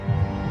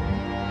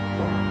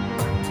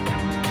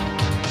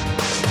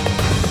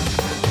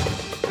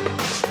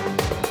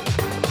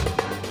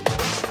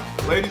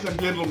Ladies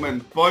and gentlemen,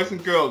 boys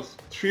and girls,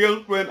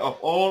 children of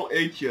all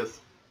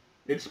ages,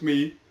 it's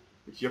me,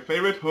 it's your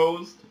favorite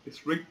host,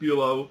 it's Rick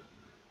Bulow,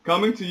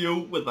 coming to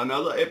you with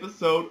another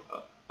episode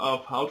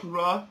of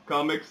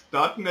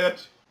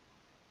HowToDrawComics.net.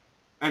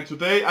 And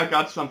today I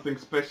got something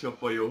special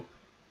for you.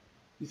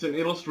 He's an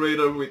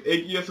illustrator with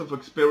 8 years of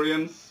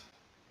experience.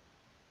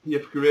 He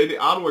has created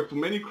artwork for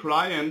many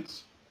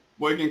clients,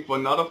 working for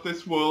Not of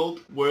This World,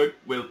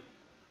 worked with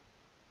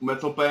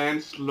metal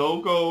bands,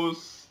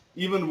 logos,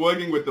 even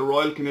working with the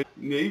Royal Canadian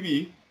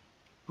Navy,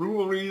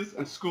 breweries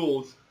and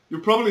schools.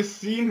 You've probably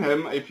seen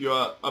him if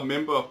you're a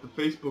member of the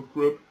Facebook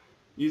group.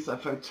 He's a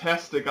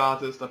fantastic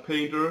artist, a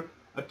painter,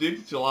 a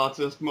digital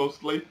artist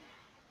mostly,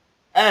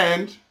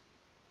 and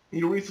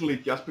he recently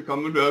just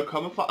become a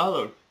newcomer for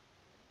others.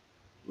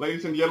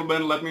 Ladies and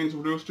gentlemen, let me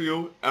introduce to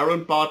you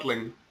Aaron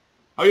Bartling.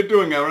 How you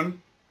doing,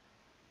 Aaron?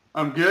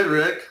 I'm good,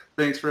 Rick.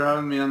 Thanks for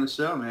having me on the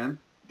show, man.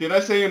 Did I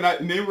say your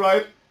name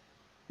right?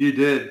 You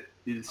did.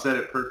 You said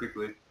it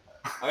perfectly.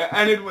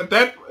 And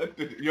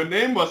your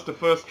name was the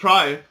first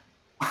try.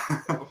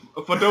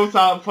 For those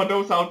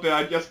out there,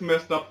 I just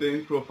messed up the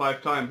intro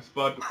 5 times.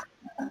 But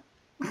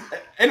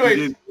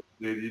anyways,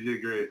 you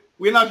did great.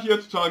 We're not here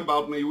to talk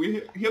about me.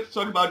 We're here to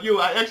talk about you.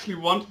 I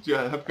actually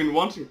have been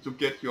wanting to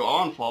get you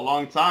on for a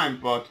long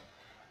time, but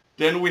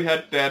then we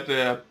had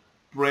that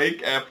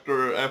break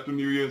after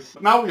New Year's.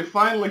 Now we're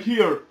finally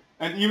here,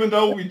 and even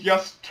though we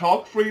just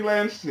talked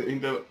freelance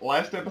in the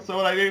last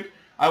episode I did,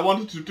 I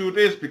wanted to do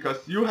this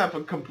because you have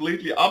a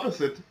completely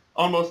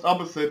almost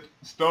opposite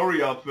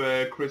story of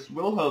Chris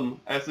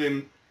Wilhelm, as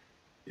in,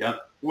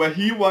 where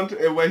he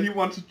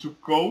wanted to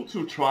go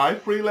to try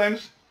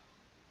freelance.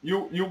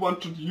 You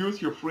want to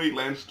use your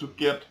freelance to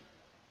get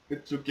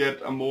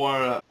a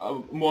more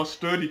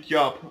sturdy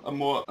job,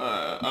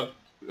 a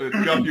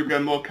job you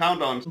can more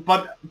count on.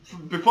 But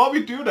before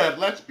we do that,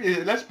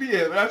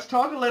 let's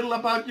talk a little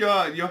about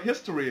your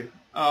history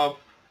of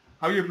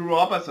how you grew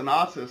up as an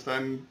artist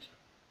and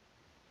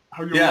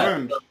how you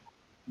learned.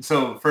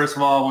 So first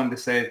of all, I wanted to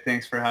say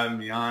thanks for having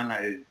me on.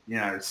 I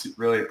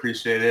really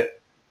appreciate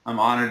it. I'm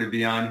honored to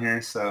be on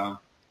here. So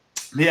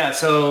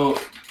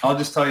I'll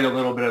just tell you a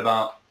little bit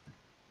about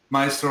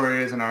my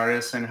story as an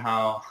artist and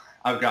how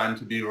I've gotten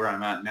to be where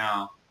I'm at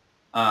now.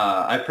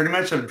 I pretty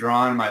much have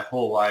drawn my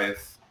whole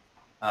life.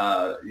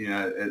 I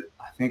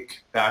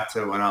think back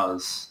to when I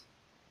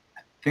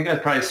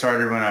probably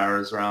started when I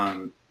was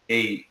around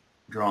 8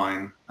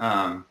 drawing.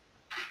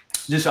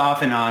 Just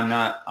off and on,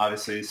 not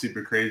obviously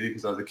super crazy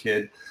because I was a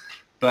kid.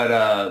 But,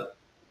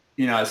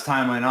 as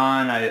time went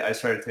on, I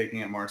started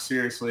taking it more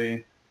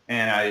seriously.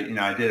 And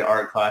I did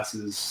art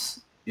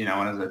classes, when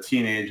I was a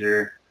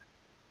teenager.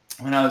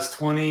 When I was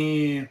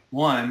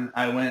 21,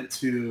 I went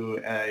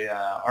to a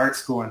art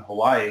school in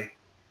Hawaii.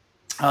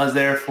 I was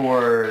there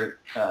for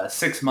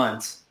 6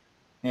 months.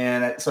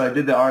 And so I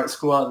did the art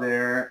school out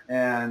there.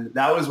 And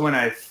that was when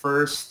I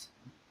first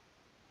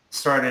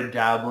started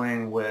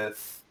dabbling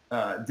with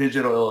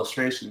digital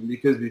illustration,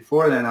 because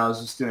before then I was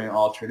just doing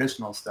all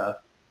traditional stuff.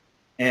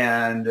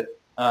 And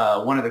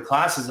one of the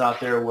classes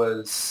out there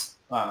was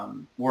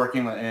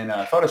working in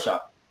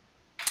Photoshop.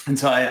 And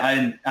so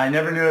I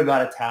never knew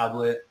about a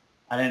tablet.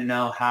 I didn't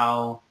know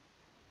how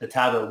the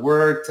tablet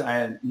worked. I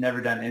had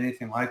never done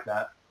anything like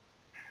that.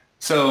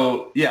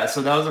 So that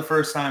was the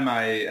first time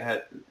I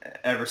had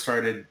ever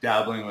started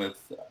dabbling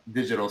with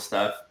digital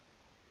stuff.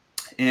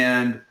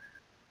 And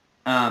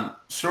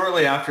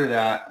shortly after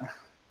that,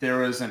 there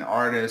was an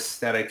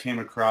artist that I came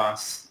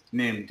across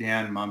named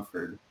Dan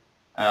Mumford.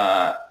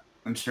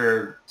 I'm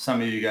sure some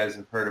of you guys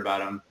have heard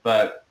about him,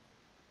 but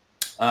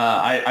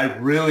I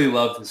really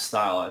loved his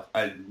style.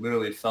 I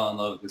literally fell in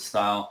love with his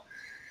style.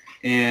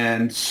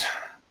 And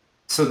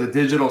so the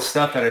digital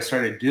stuff that I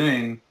started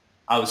doing,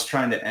 I was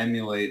trying to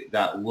emulate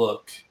that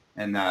look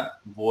and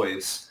that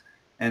voice.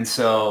 And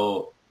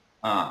so,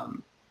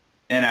 and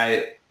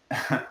I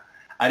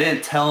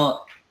didn't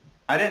tell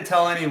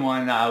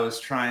anyone that I was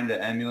trying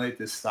to emulate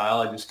this style.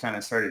 I just kind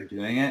of started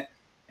doing it,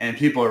 and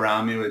people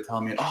around me would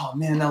tell me, "Oh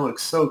man, that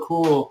looks so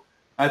cool.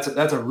 That's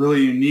a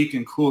really unique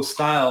and cool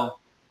style."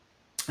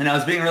 And I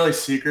was being really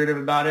secretive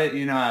about it.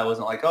 I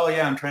wasn't like, "Oh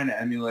yeah, I'm trying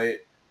to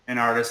emulate an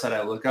artist that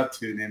I look up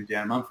to named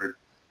Dan Mumford."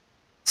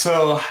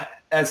 So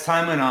as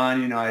time went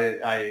on,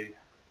 I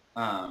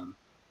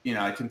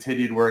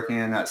continued working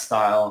in that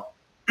style,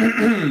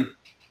 and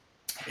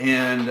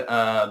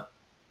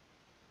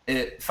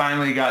it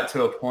finally got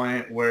to a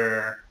point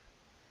where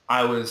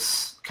I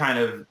was kind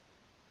of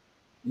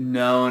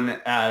known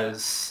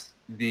as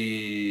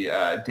the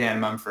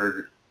Dan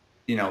Mumford,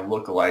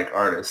 look-alike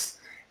artist.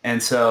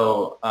 And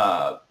so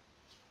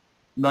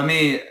let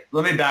me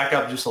back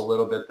up just a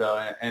little bit though,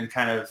 and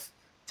kind of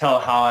tell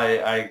how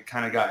I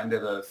kind of got into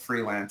the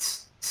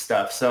freelance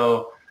stuff.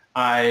 So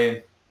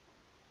I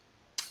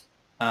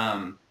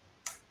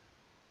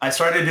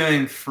started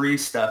doing free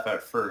stuff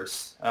at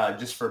first,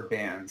 just for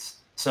bands.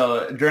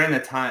 So during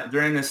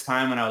this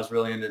time when I was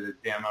really into the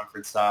Dan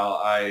Mumford style,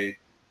 I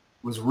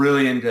was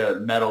really into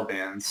metal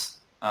bands.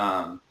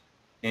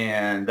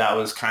 And that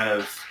was kind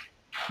of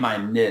my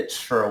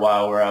niche for a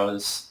while, where I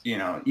was,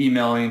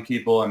 emailing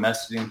people and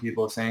messaging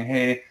people saying,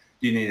 hey,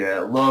 do you need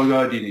a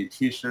logo? Do you need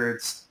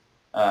t-shirts?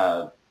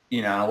 A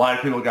lot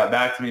of people got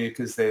back to me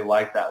because they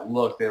liked that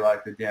look. They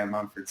liked the Dan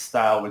Mumford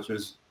style, which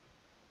was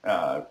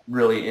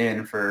really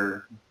in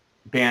for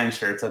band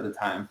shirts at the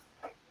time.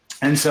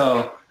 And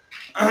so,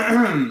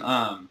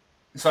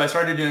 so I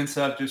started doing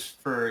stuff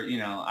just for,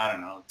 I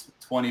don't know,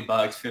 $20,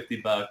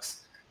 $50,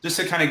 just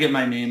to kind of get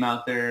my name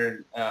out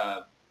there.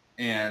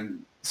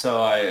 And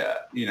so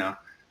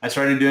I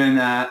started doing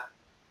that.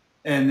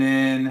 And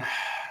then,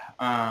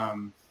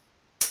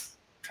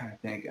 trying to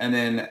think. And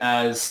then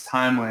as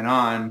time went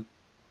on,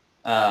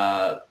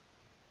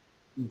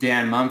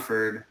 Dan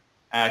Mumford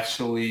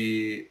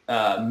actually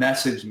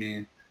messaged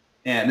me,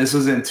 and this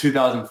was in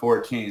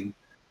 2014.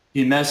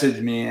 He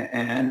messaged me,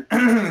 and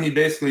he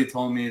basically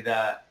told me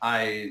that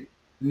I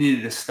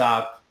needed to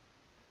stop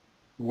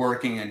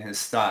working in his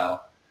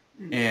style.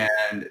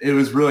 And it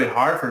was really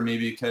hard for me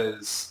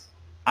because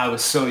I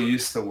was so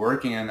used to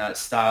working in that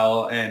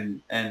style,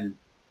 and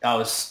I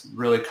was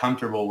really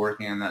comfortable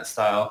working in that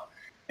style.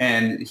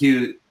 And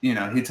he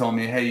told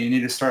me, hey, you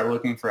need to start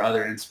looking for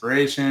other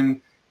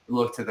inspiration.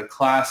 Look to the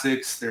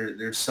classics.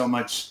 There's so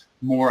much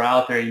more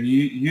out there.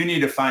 You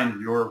need to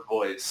find your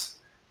voice,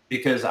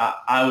 because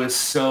I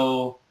was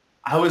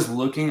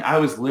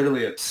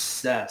literally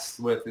obsessed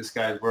with this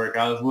guy's work.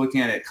 I was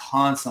looking at it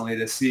constantly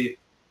to see,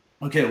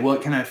 okay,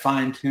 what can I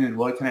fine tune?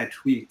 What can I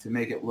tweak to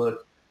make it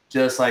look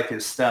just like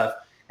his stuff?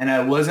 And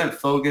I wasn't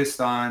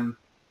focused on,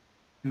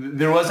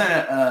 there wasn't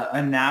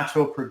a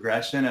natural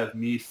progression of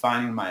me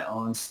finding my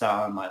own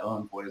style and my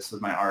own voice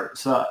with my art.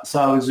 So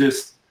I was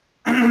just,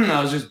 I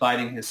was just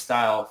biting his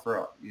style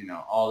for,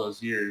 all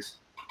those years,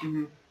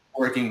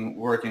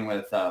 working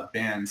with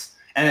bands.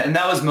 And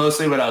that was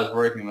mostly what I was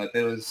working with.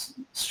 It was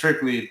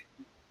strictly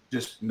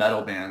just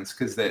metal bands,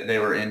 because they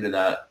were into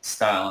that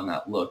style and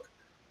that look.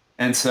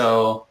 And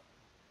so,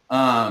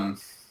 and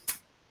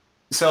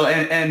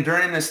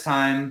during this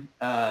time,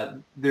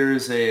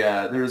 there's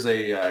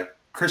a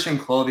Christian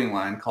clothing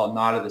line called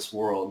Not of This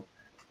World,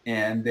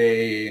 and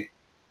they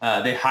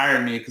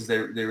hired me because they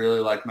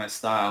really liked my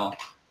style.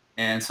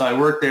 And so I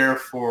worked there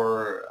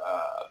for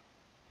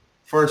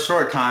a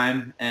short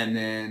time, and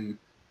then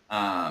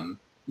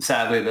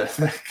sadly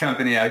the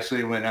company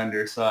actually went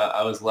under, so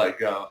I was let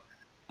go.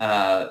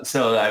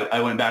 So I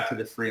went back to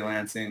the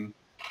freelancing,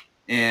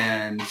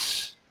 and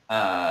so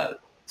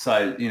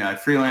I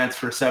freelanced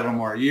for several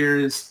more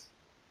years,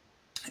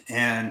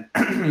 and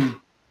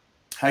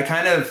I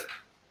kind of,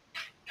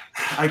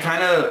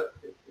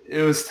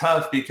 it was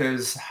tough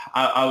because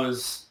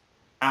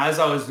as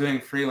I was doing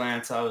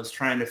freelance, I was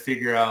trying to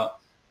figure out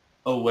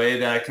a way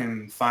that I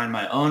can find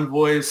my own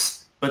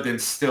voice, but then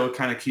still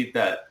kind of keep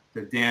the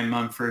Dan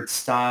Mumford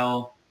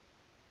style.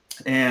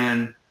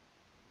 And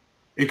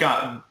it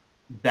got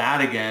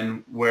bad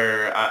again,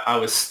 where I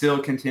was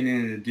still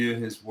continuing to do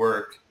his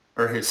work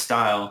or his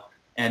style.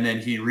 And then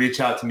he reached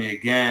out to me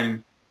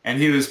again, and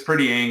he was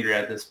pretty angry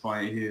at this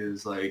point. He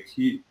was like,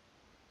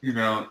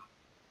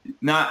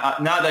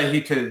 not that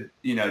he could,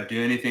 do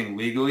anything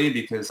legally,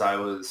 because I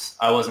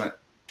wasn't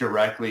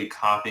directly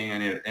copying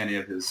any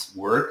of his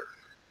work,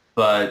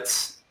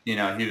 but he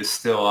was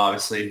still,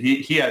 obviously,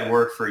 he had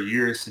worked for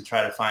years to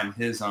try to find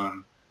his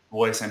own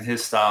voice and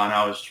his style, and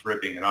I was just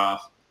ripping it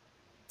off.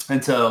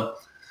 And so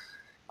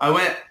I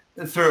went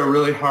through a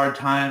really hard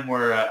time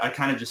where I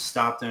kind of just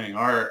stopped doing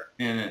art,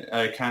 and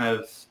I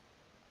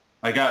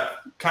got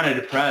kind of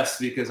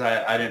depressed because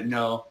I didn't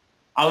know.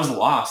 I was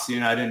lost,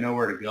 I didn't know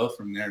where to go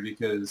from there,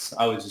 because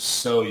I was just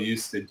so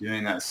used to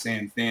doing that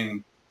same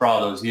thing for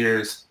all those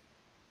years.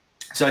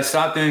 So I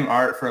stopped doing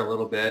art for a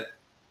little bit,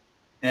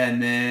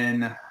 and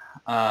then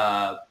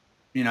I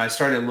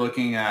started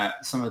looking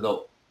at some of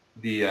the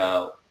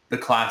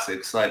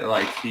classics,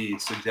 like he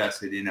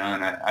suggested, and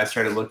I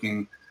started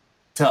looking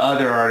to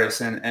other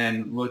artists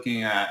and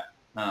looking at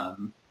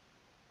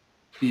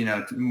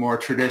more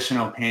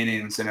traditional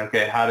paintings, and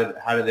okay, how do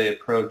they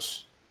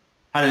approach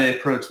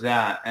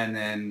that? And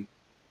then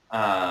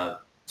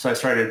so I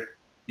started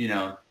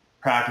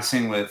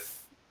practicing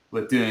with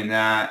doing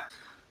that.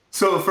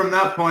 So from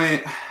that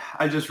point,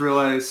 I just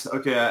realized,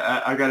 okay,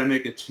 I got to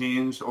make a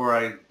change, or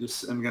I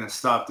just am going to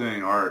stop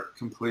doing art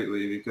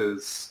completely,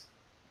 because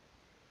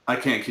I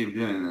can't keep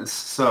doing this.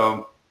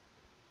 So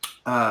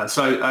I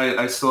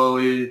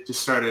slowly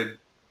just started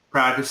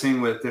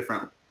practicing with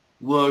different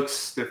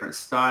looks, different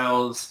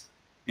styles,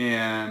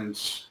 and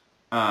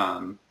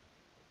I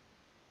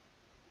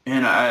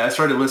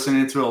started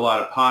listening to a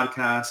lot of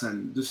podcasts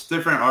and just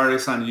different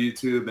artists on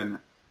YouTube, and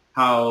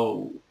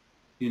how,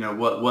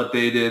 what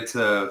they did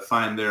to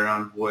find their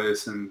own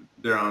voice and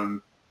their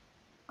own,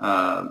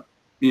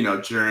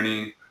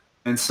 journey.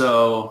 And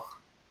so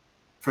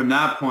from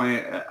that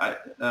point,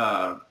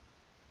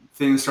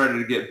 things started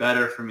to get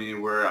better for me,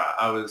 where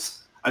I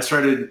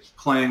started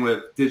playing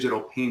with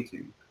digital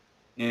painting.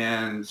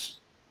 And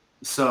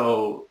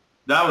so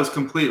that was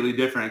completely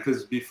different,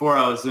 because before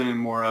I was doing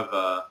more of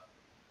a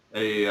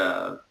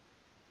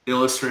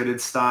illustrated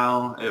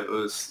style. It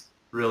was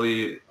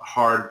really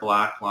hard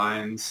black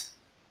lines,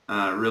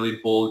 really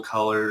bold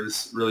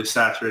colors, really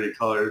saturated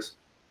colors.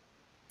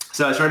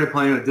 So I started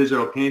playing with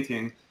digital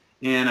painting,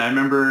 and I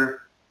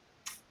remember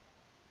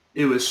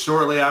it was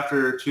shortly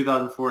after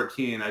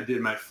 2014 I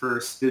did my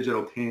first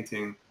digital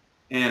painting,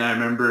 and I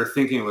remember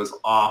thinking it was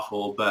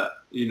awful, but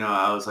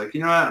I was like,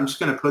 you know what, I'm just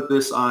going to put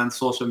this on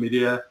social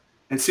media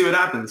and see what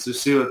happens,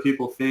 just see what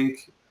people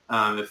think.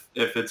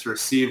 If it's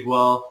received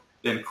well,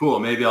 then cool,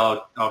 maybe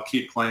I'll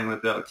keep playing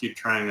with it, I'll keep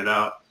trying it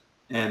out,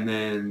 and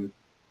then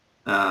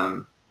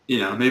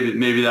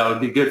maybe that would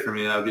be good for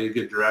me, that would be a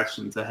good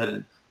direction to head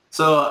in.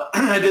 So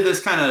I did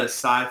this kind of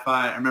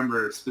sci-fi. I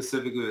remember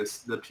specifically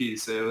the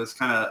piece. It was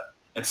kind of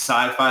a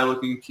sci-fi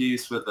looking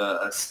piece with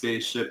a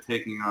spaceship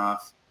taking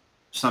off,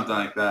 something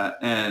like that.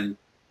 And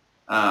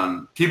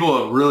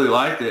people really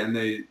liked it, and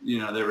they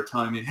were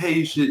telling me, hey,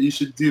 you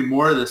should do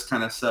more of this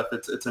kind of stuff.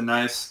 It's a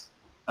nice,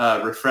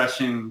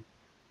 refreshing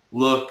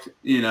look,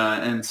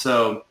 and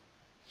so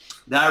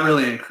that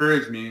really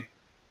encouraged me.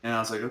 And I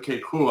was like, okay,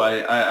 cool.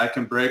 I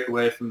can break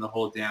away from the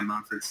whole Dan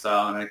Mumford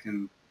style,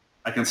 and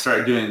I can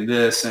start doing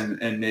this,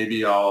 and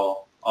maybe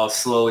I'll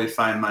slowly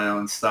find my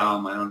own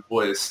style, my own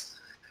voice.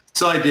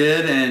 So I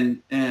did,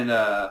 and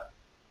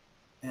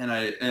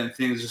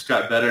things just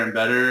got better and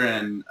better.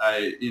 And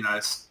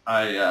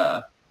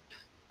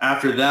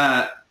after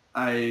that,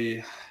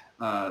 I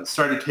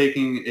started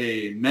taking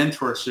a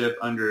mentorship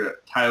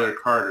under Tyler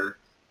Carter.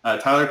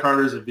 Tyler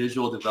Carter is a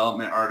visual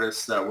development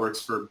artist that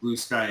works for Blue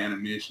Sky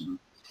Animation.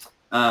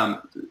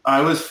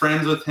 I was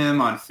friends with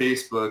him on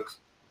Facebook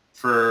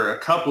for a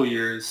couple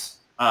years.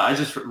 I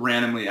just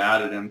randomly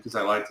added him because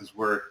I liked his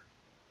work.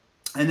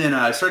 And then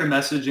I started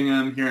messaging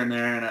him here and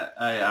there, and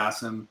I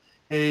asked him,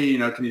 hey,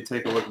 can you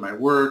take a look at my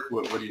work?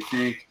 What do you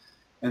think?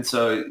 And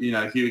so,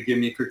 he would give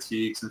me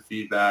critiques and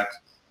feedback.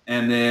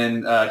 And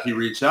then he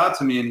reached out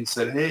to me and he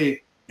said,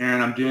 hey,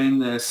 Aaron, I'm doing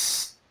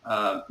this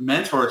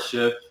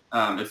mentorship.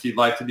 If you'd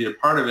like to be a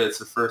part of it, it's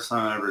the first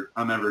time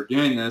I'm ever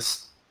doing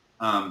this.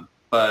 But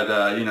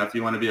if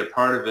you want to be a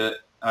part of it,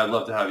 I'd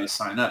love to have you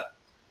sign up.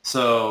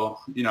 So,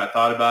 I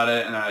thought about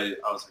it, and I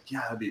was like, yeah,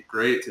 that'd be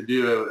great to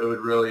do. It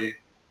would really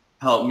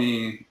help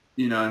me,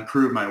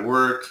 improve my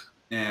work.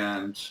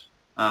 And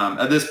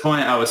at this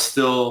point, I was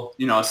still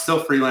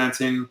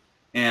freelancing,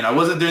 and I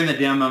wasn't doing the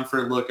Dan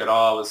Mumford look at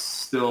all. I was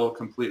still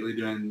completely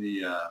doing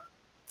the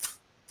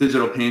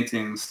digital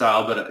painting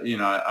style, but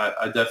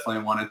I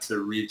definitely wanted to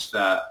reach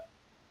that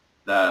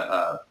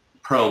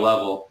pro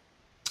level.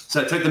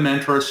 So I took the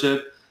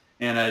mentorship,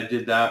 and I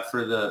did that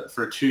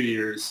for 2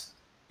 years.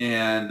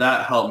 And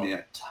that helped me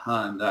a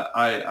ton. That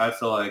I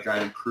feel like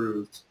I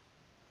improved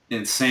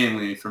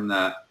insanely from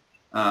that.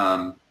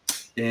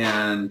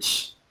 And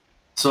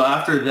so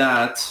after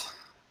that,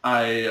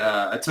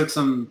 I took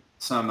some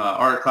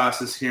art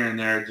classes here and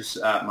there, just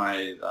at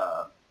my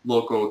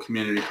local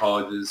community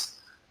colleges.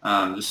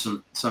 Just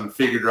some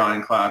figure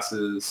drawing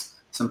classes,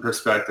 some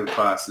perspective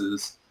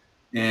classes,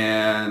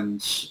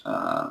 and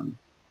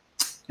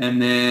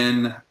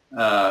then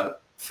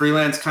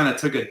freelance kind of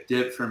took a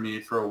dip for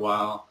me for a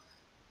while.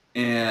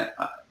 And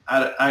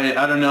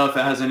I don't know if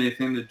it has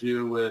anything to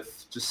do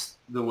with just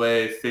the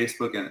way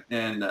Facebook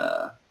and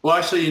well,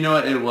 actually, you know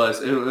what, it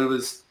was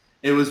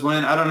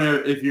when, I don't know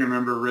if you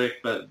remember,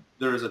 Rick, but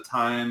there was a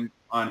time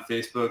on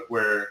Facebook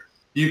where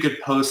you could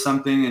post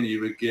something and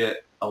you would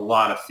get a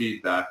lot of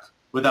feedback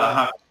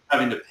without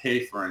having to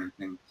pay for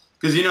anything.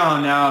 Because you know how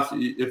now,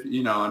 if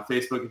on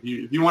Facebook, if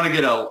you want to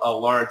get a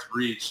large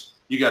reach,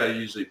 you got to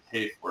usually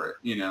pay for it,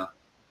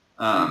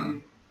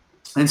 and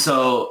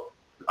so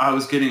I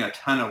was getting a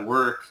ton of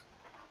work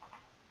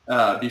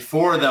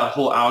before that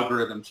whole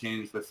algorithm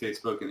changed with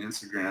Facebook and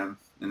Instagram,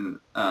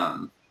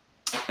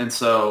 and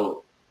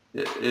so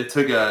it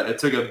took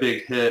a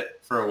big hit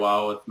for a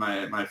while with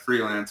my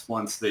freelance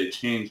once they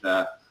changed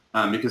that,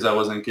 because I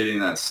wasn't getting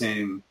that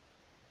same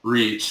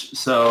reach.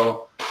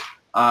 So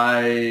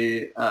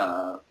I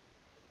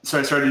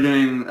started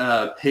doing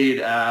paid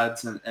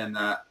ads, and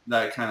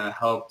that kind of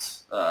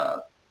helped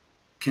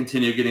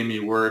continue getting me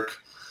work.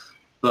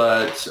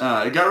 But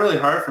it got really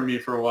hard for me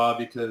for a while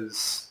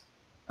because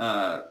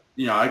I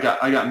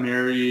got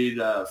married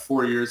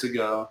 4 years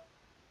ago,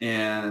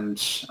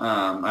 and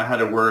I had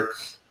to work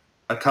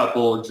a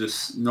couple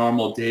just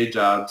normal day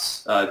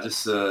jobs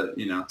just to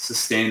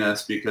sustain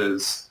us,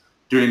 because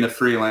doing the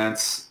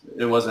freelance,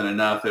 it wasn't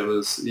enough. It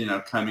was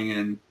coming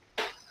in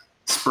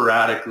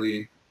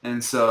sporadically,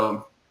 and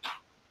so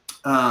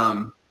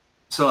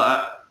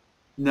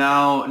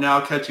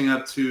now catching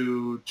up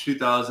to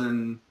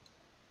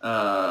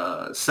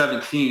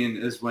 2017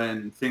 is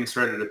when things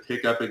started to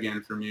pick up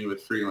again for me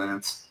with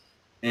freelance.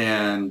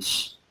 And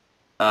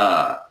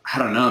I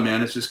don't know,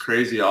 man, it's just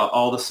crazy.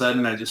 All of a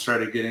sudden, I just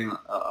started getting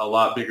a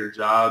lot bigger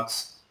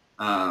jobs.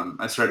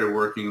 I started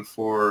working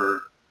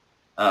for,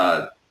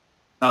 I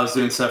was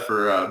doing stuff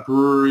for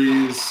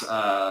breweries,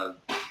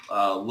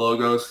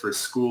 logos for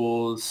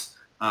schools,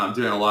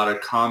 doing a lot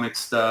of comic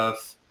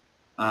stuff.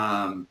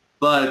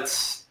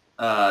 But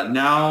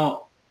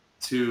now,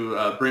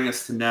 to bring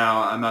us to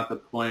now, I'm at the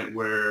point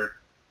where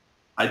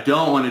I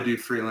don't want to do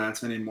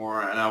freelance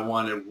anymore, and I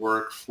want to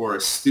work for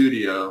a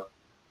studio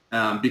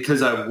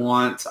because I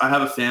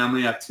have a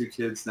family, I have 2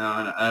 kids now,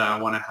 and I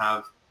want to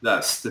have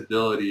that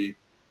stability,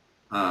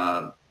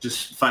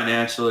 just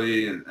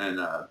financially and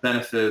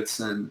benefits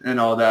and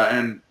all that.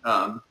 And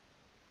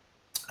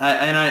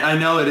I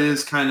know it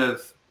is kind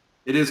of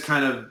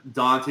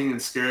daunting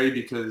and scary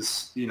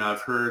because,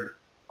 I've heard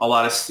a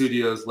lot of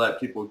studios let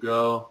people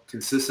go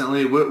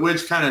consistently,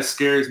 which kind of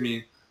scares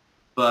me.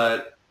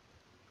 But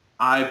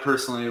I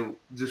personally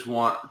just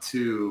want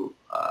to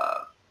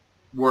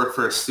work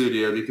for a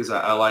studio because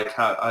I like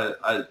how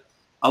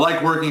I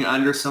like working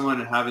under someone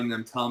and having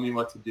them tell me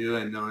what to do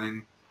and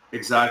knowing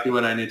exactly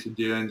what I need to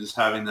do and just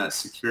having that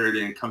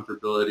security and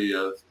comfortability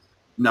of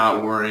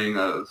not worrying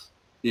of,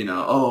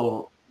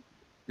 oh,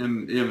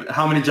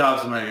 how many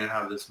jobs am I going to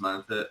have this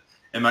month?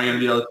 Am I going to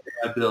be able to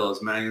pay my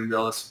bills? Am I going to be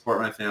able to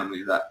support my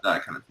family? That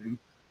kind of thing.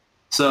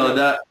 So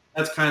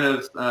that's kind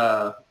of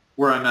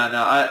where I'm at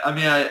now. I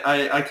mean,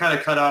 I kind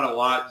of cut out a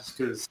lot just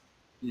because,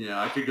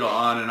 I could go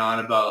on and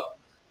on about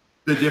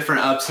the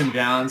different ups and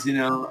downs,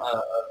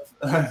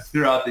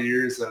 throughout the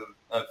years of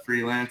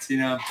freelance,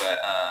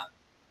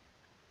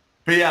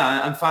 but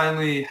yeah,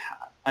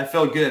 I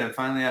feel good. I'm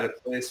finally at a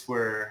place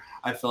where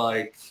I feel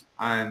like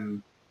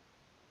I'm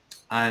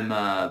at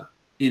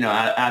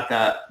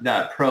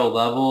that pro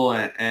level,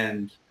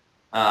 and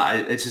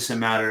it's just a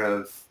matter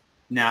of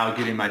now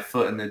getting my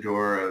foot in the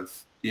door of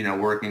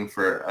working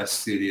for a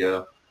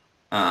studio.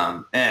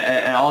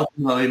 And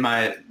ultimately,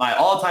 my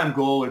all-time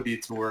goal would be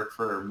to work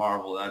for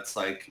Marvel. That's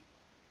like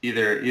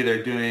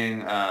either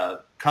doing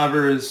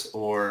covers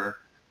or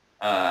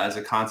as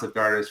a concept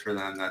artist for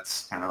them.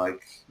 That's kind of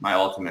like my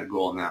ultimate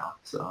goal now.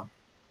 So.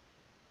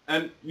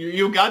 And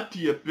you got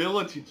the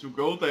ability to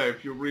go there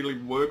if you really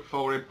work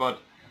for it, but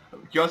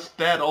just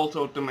that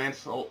also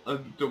demands a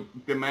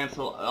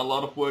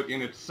lot of work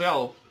in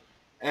itself.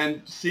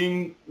 And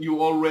seeing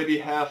you already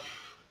have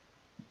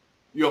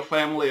your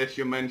family, as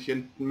you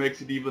mentioned,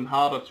 makes it even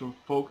harder to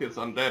focus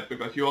on that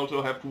because you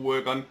also have to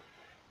work on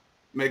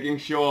making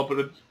sure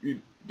that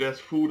there's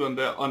food on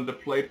the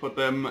plate for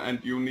them,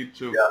 and you need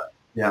to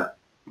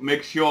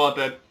make sure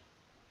that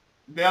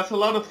there's a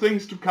lot of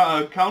things to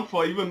count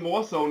for, even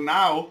more so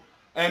now.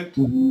 And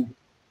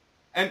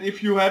and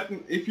if you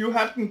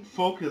hadn't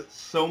focused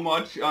so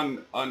much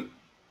on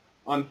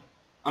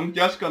I'm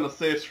just gonna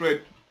say it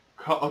straight,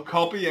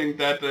 copying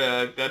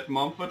that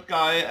Mumford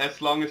guy,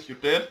 as long as you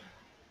did,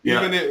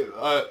 even if,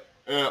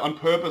 on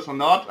purpose or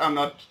not, I'm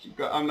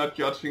not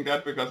judging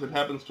that because it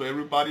happens to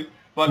everybody.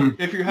 But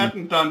if you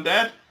hadn't done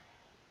that,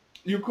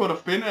 you could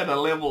have been at a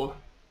level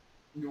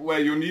where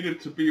you needed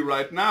to be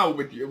right now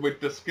with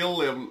the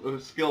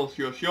skills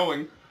you're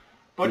showing.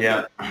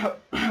 But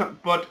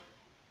but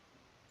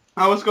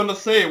I was gonna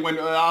say, when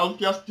I'll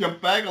just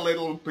jump back a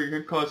little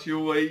because you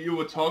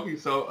were talking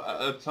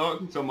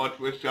so much,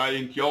 which I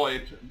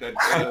enjoyed. That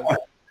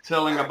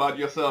telling about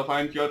yourself,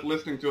 I enjoyed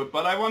listening to it.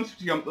 But I want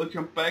to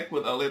jump back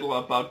with a little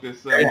about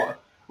this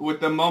with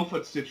the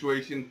Mumford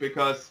situation,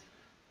 because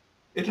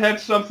it had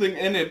something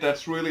in it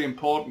that's really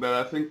important that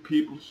I think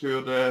people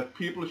should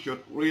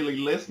really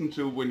listen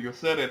to when you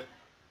said it.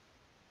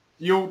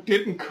 You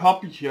didn't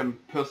copy him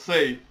per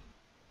se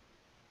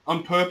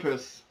on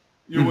purpose.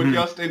 You were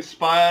just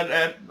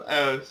inspired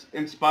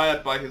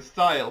by his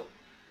style.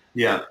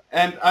 Yeah.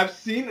 And I've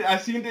seen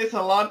this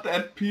a lot,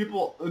 that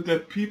people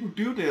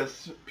do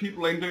this.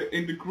 People in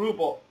the group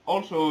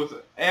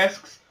also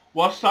asks,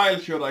 what style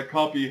should I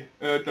copy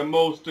the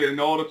most in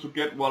order to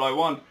get what I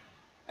want?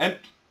 And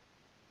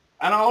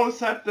I always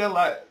sat there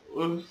like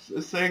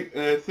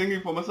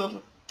thinking for myself,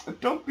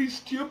 don't be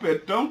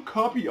stupid. Don't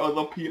copy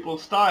other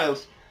people's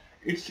styles.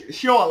 It's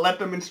sure, let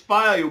them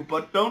inspire you,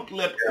 but don't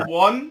let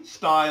one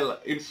style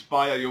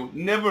inspire you.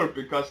 Never,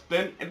 because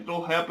then it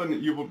will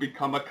happen. You will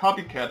become a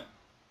copycat.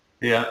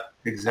 Yeah,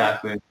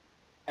 exactly.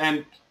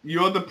 And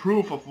you're the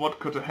proof of what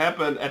could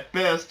happen. At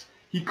best,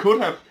 it could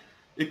have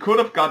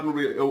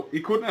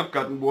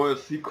gotten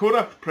worse. He could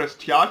have pressed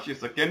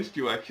charges against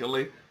you,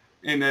 actually.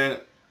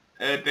 There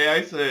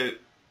is a.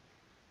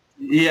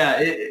 Yeah,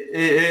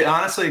 it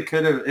honestly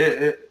could have.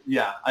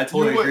 I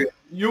totally agree.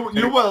 You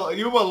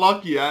were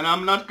lucky, and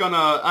I'm not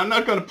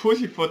gonna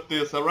pussyfoot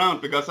this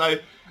around, because I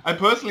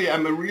personally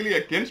am really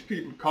against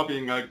people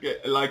copying like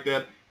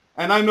that.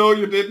 And I know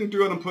you didn't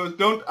do it on purpose.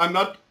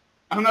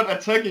 I'm not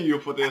attacking you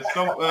for this.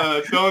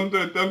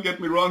 Don't get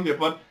me wrong here,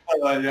 but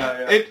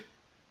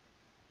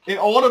in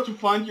order to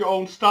find your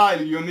own style,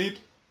 you need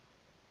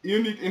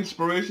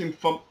inspiration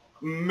from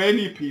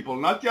many people,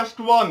 not just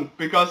one,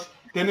 because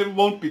then it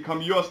won't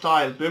become your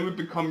style. Then it will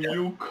become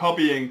you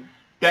copying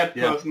that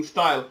person's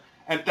style,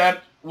 and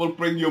that will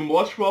bring you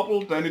more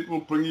trouble than it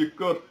will bring you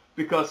good.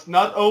 Because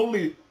not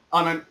only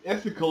on an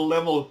ethical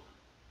level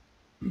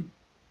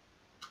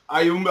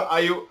are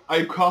you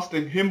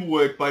costing him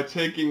work by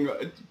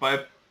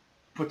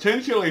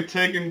potentially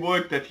taking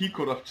work that he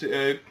could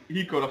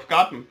have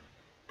gotten.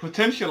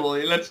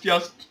 Potentially, let's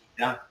just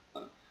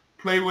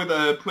play with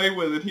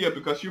it here,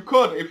 because you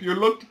could, if you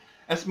looked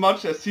as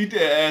much as he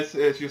did,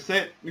 as you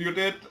said you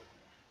did,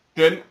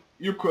 then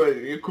it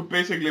could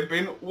basically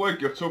been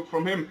work you took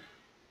from him,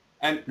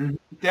 and Mhm.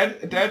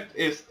 that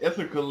is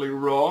ethically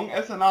wrong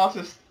as an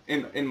artist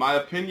in my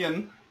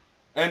opinion,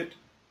 and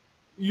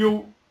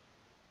you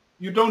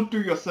you don't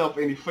do yourself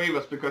any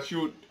favors because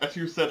you, as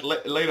you said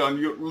later on,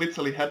 you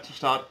literally had to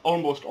start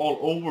almost all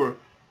over,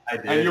 I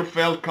and you did.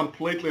 felt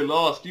completely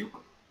lost.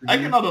 I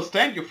can Hmm.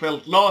 understand you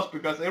felt lost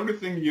because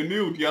everything you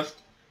knew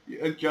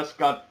just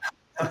got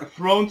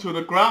thrown to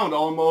the ground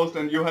almost,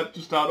 and you had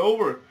to start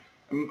over.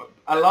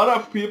 A lot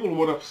of people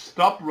would have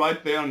stopped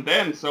right there and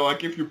then. So I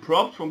give you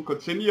props from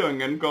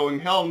continuing and going,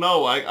 hell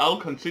no,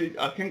 I'll continue.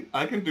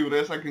 I can do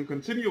this. I can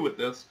continue with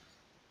this.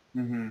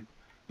 Hmm.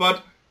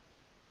 But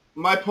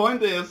my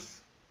point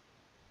is,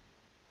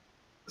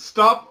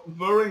 stop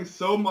worrying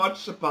so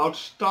much about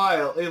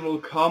style. It will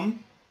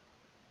come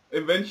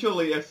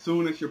eventually as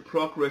soon as you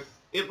progress.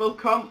 It will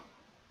come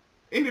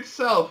in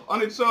itself,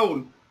 on its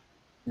own.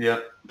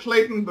 Yep.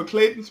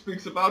 Clayton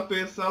speaks about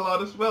this a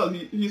lot as well.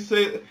 He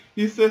says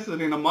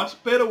it in a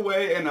much better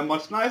way and a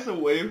much nicer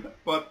way,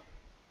 but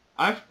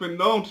I've been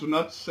known to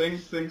not say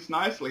things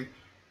nicely.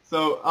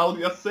 So I'll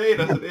just say it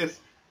as it is.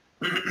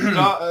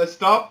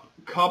 Stop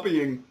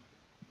copying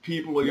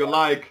people you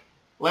like.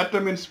 Let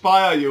them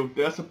inspire you.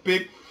 There's a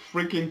big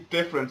freaking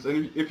difference.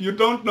 And if you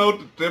don't know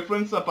the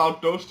difference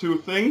about those two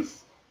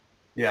things,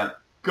 Yeah.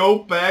 go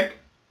back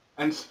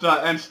and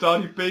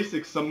study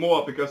basics some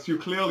more because you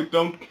clearly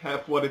don't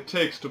have what it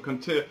takes to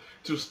continue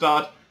to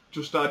start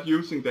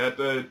using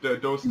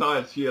those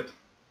styles yet.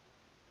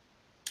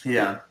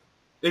 Yeah.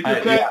 If you I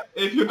yeah. can,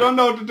 if you don't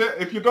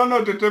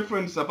know the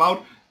difference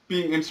about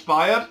being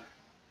inspired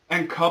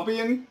and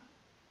copying,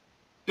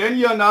 then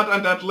you're not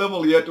on that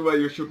level yet where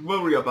you should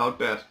worry about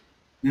that.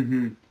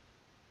 Hmm.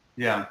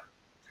 Yeah.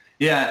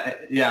 Yeah.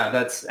 Yeah.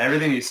 That's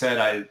everything you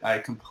said. I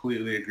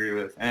completely agree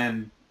with.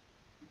 And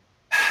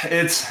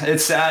it's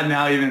sad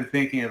now even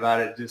thinking about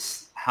it,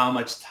 just how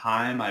much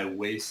time I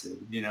wasted,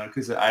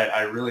 because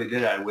I really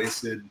did. I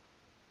wasted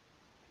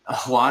a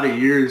lot of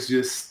years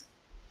just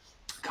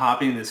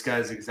copying this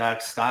guy's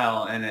exact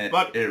style, and it,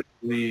 But it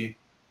really,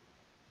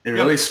 it yep,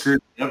 really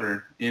screwed me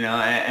over,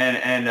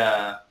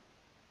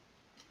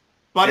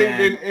 but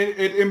and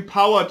it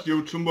empowered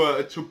you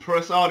to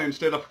press on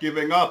instead of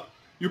giving up.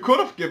 You could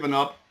have given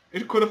up.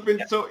 It could have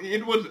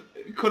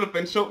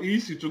been so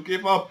easy to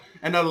give up,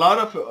 and a lot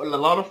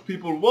of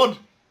people would.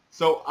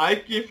 So I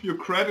give you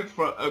credit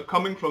for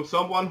coming from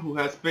someone who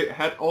has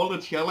had all the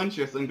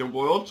challenges in the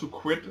world to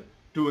quit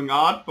doing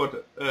art.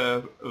 But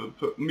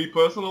me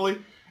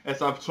personally,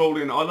 as I've told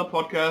in other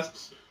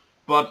podcasts,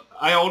 but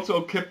I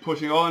also kept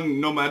pushing on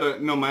no matter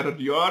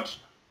the odds.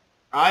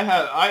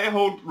 I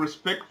hold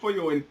respect for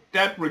you in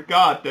that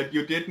regard that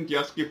you didn't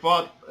just give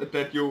up,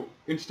 that you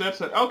instead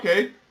said,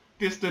 okay,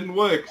 this didn't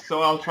work,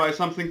 so I'll try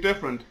something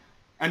different.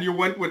 And you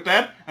went with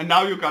that, and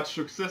now you got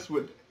success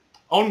with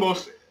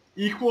almost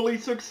equally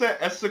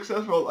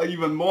successful or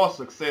even more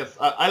success.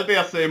 I'll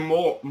dare say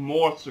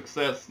more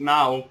success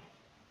now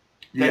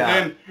than yeah,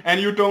 then,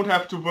 and you don't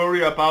have to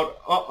worry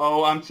about,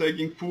 uh-oh, I'm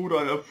taking food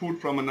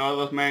from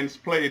another man's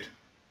plate.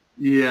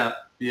 yeah,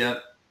 yeah.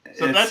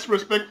 So It's that's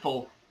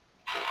respectful.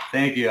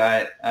 Thank you.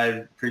 I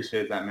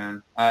appreciate that,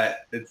 man.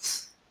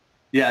 It's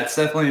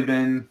definitely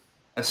been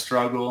a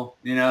struggle,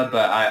 but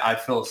I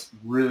feel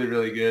really,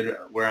 really good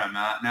where I'm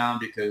at now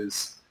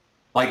because,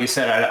 like you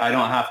said, I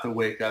don't have to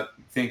wake up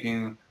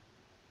thinking,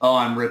 oh,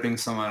 I'm ripping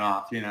someone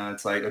off.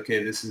 It's like,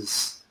 okay, this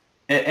is,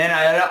 and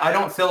I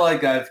don't feel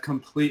like I've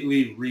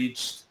completely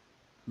reached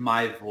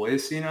my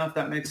voice, if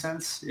that makes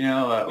sense, or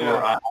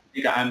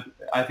Yeah.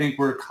 I think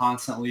we're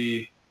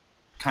constantly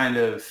kind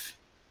of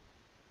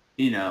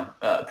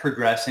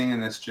progressing in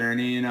this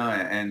journey,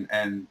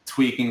 and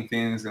tweaking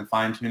things and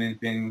fine tuning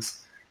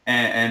things,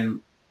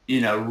 and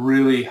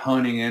really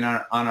honing in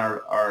on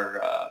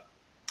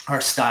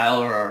our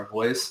style or our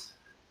voice.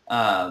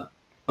 Uh,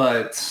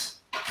 but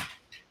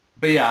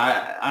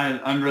yeah,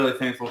 I'm really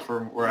thankful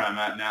for where I'm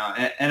at now,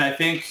 and I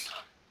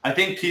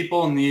think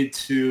people need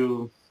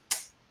to,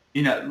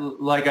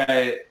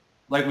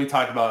 like we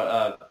talked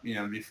about,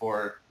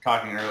 before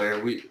talking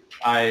earlier,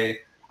 I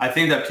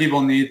think that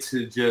people need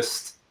to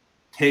just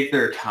take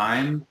their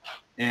time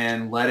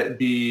and let it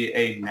be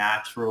a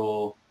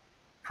natural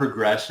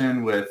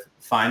progression with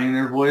finding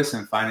their voice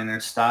and finding their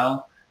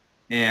style,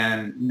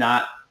 and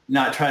not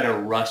try to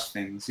rush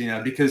things,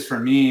 because for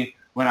me,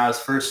 when I was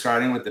first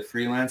starting with the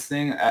freelance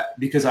thing,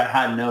 because I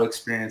had no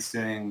experience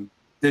doing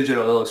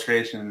digital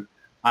illustration,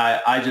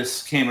 I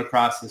just came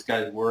across this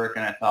guy's work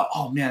and I thought,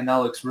 oh man, that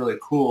looks really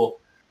cool.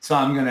 So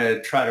I'm going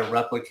to try to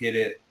replicate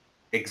it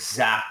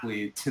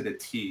exactly to the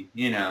T,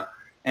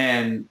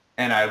 and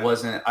I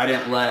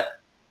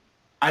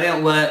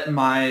didn't let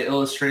my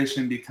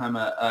illustration become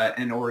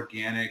an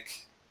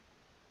organic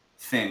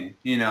thing.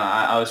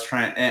 I was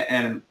trying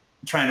and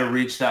trying to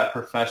reach that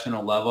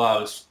professional level. I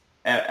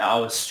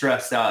was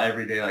stressed out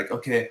every day. Like,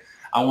 okay,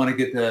 I want to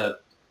get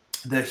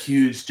the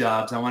huge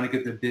jobs. I want to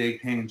get the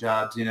big paying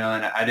jobs. And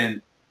I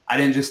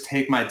didn't just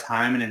take my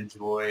time and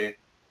enjoy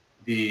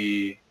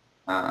the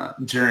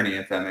journey,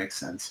 if that makes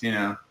sense.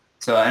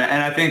 So,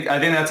 and I think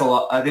that's a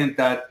lot. I think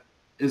that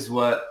is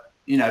what,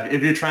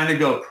 if you're trying to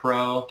go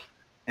pro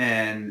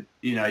and,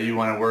 you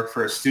want to work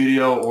for a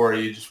studio or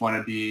you just want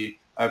to be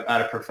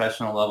at a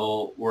professional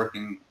level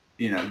working,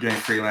 doing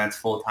freelance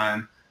full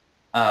time.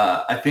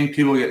 I think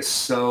people get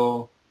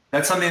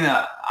that's something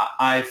that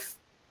I've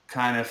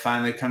kind of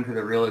finally come to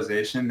the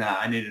realization that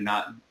I need to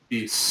not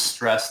be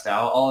stressed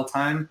out all the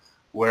time,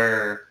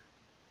 where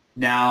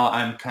now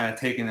I'm kind of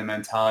taking the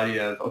mentality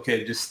of,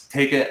 okay, just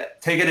take it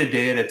a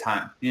day at a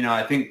time.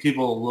 I think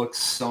people look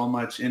so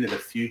much into the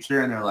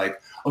future and they're like,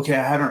 okay,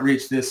 I haven't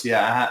reached this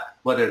yet.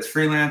 Whether it's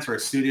freelance or a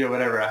studio,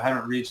 whatever, I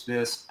haven't reached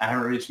this. I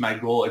haven't reached my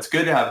goal. It's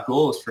good to have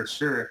goals for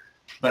sure,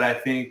 but I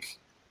think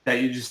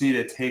that you just need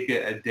to take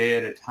it a day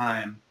at a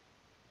time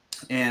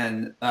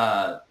and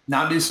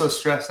not be so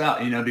stressed out,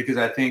 because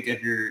I think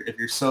if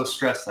you're so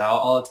stressed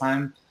out all the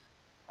time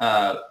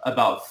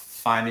about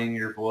finding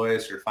your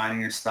voice or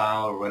finding your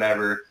style or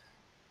whatever,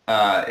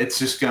 it's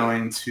just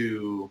going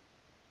to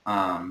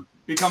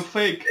become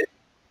fake.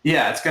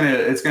 Yeah, it's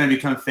gonna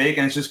become fake,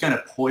 and it's just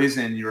gonna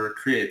poison your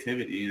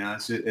creativity.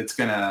 It's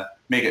gonna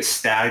make it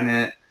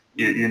stagnant.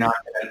 You're not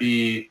gonna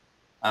be.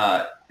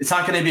 It's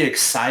not gonna be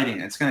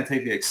exciting. It's gonna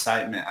take the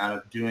excitement out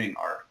of doing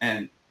art.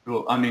 And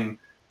I mean,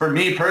 for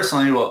me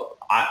personally,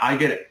 I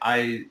get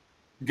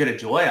a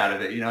joy out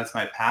of it. It's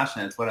my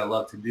passion. It's what I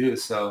love to do.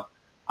 So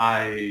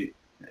I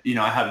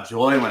have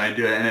joy when I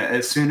do it. And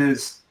as soon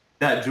as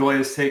that joy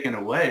is taken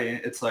away,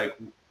 it's like,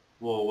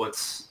 well,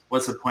 what's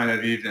the point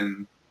of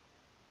even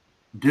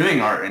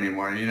doing art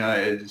anymore?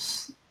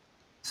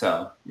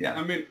 So yeah.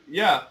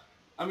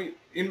 I mean,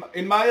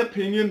 in my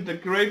opinion, the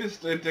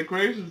greatest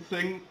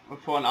thing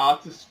for an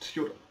artist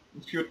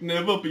should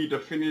never be the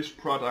finished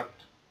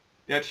product.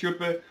 That should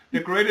be the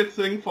greatest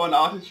thing for an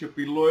artist. Should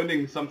be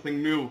learning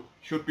something new.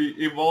 Should be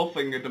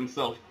evolving it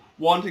themselves,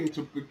 wanting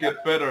to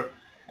get better.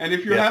 And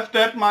if you have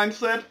that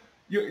mindset,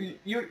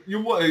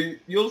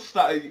 you'll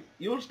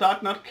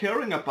start not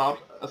caring about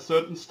a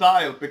certain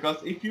style, because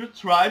if you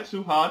try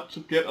too hard to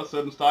get a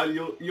certain style,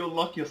 you'll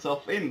lock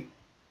yourself in.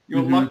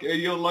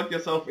 You'll lock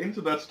yourself into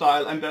that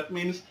style, and that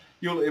means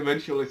you'll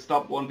eventually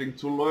stop wanting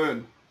to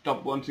learn,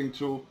 stop wanting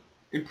to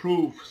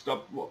improve,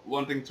 stop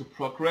wanting to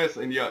progress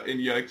in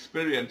your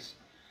experience,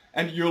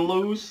 and you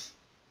lose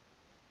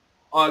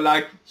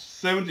like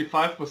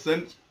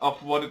 75%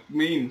 of what it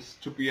means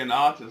to be an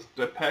artist,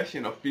 the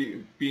passion of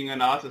being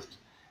an artist.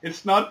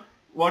 It's not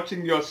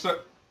watching your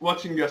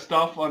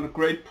stuff on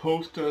great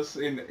posters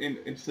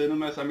in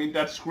cinemas. I mean,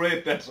 that's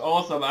great, that's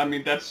awesome. I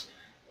mean, that's,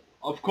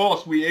 of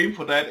course, we aim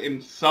for that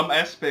in some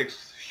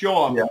aspects,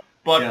 sure. Yeah.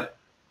 But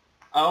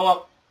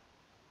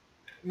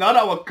not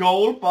our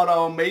goal, but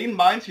our main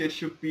mindset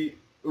should be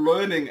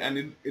learning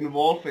and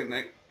evolving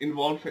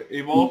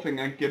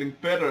and getting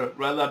better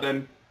rather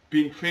than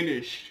being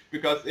finished.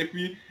 Because if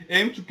we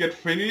aim to get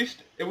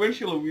finished,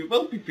 eventually we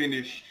will be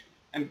finished,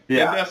 and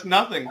then there's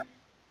nothing.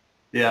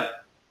 Yeah.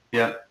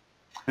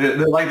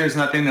 Like there's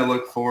nothing to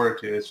look forward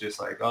to. It's just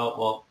like, oh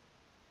well,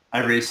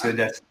 I reached the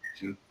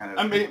destination. Kind of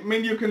I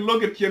mean, you can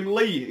look at Jim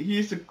Lee.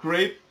 He's a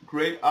great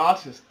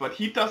artist, but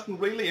he doesn't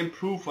really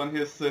improve on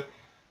his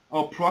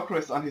or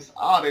progress on his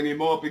art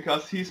anymore,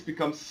 because he's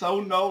become so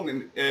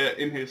known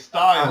in his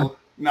style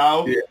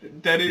now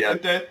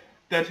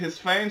that his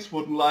fans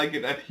wouldn't like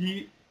it. And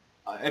he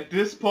at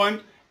this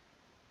point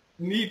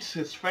needs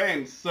his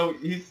fans, so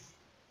he's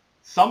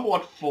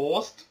somewhat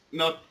forced.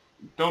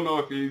 Don't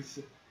know if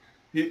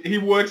he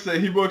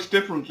works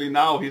differently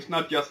now. He's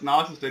not just an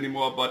artist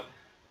anymore, but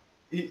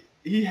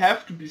he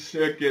have to be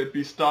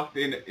stuck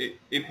in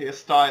his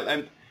style,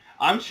 and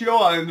I'm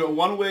sure in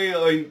one way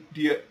or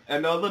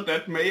another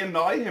that may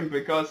annoy him,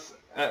 because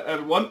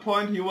at one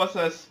point he was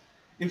as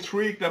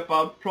intrigued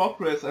about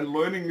progress and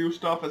learning new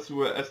stuff as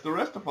the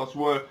rest of us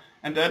were,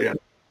 and that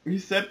he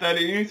said that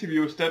in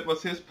interviews that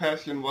was his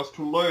passion, was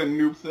to learn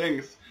new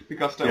things,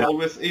 because there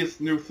always is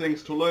new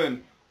things to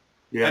learn.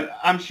 Yeah. And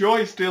I'm sure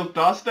he still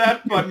does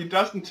that, but he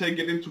doesn't take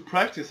it into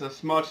practice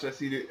as much as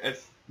the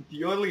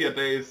earlier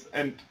days,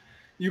 and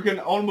you can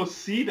almost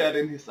see that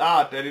in his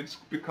art, that it's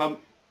become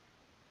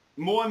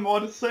more and more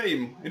the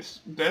same. It's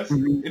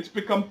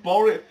become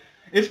boring.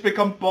 It's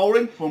become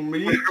boring for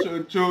me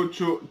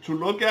to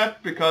look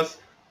at, because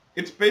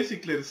it's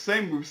basically the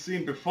same we've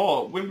seen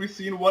before. When we've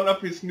seen one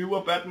of his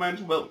newer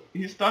Batmans, well,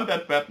 he's done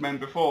that Batman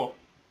before,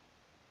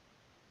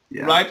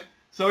 right?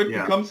 So it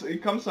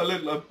becomes a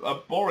little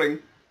boring.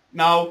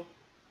 Now,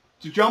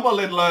 to jump a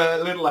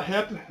little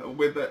ahead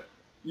with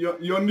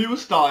your new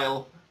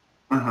style,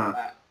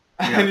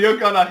 and you're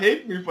gonna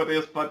hate me for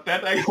this, but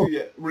that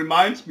actually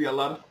reminds me a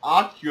lot of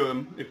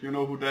Artyom, if you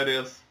know who that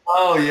is.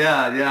 Oh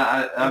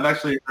yeah. I've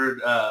actually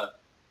heard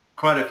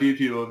quite a few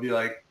people be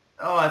like,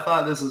 "Oh, I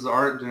thought this was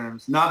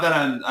Artyom's." Not that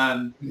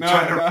I'm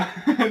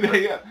trying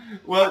to.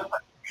 Well,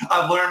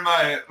 I've learned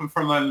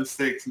from my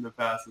mistakes in the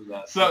past of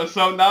that.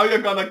 So now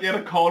you're gonna get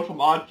a call from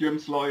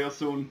Artyom's lawyer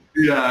soon.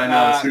 Yeah, I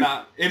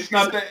know.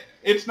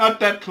 It's not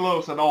that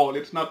close at all.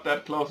 It's not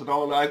that close at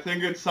all. I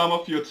think it's some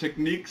of your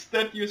techniques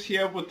that you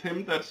share with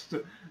him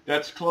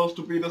that's close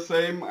to be the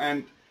same,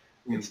 and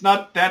it's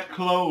not that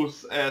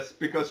close as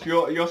because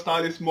your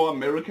style is more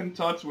American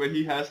touch where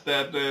he has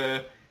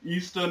that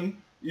Eastern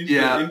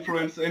Yeah.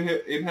 influence in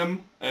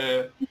him.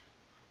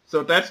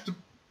 So that's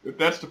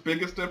the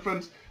biggest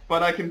difference.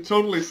 But I can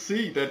totally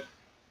see that.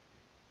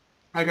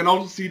 I can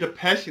also see the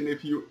passion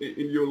if you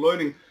in your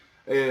learning.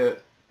 Uh,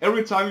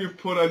 every time you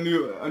put a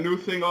new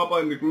thing up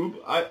in the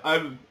group,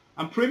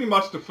 I'm pretty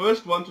much the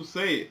first one to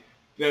say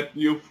that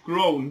you've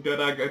grown.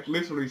 That I could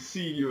literally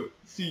see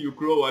you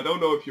grow. I don't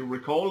know if you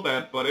recall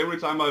that, but every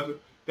time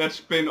that's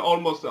been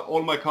almost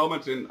all my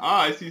comments in.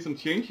 I see some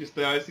changes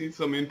there. I see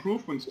some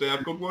improvements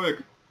there. Good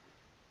work.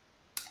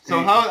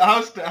 So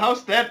Thank you.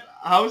 how's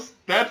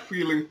that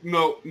feeling?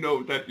 No,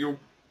 that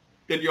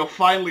you're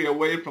finally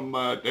away from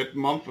that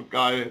Mumford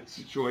guy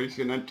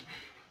situation and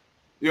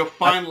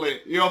I,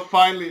 you're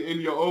finally in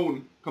your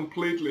own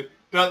completely.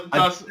 Does, I,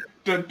 does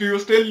do you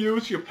still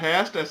use your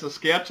past as a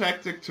scare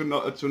tactic to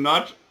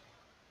not?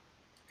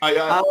 I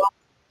uh,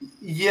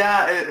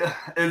 yeah,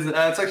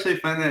 it's actually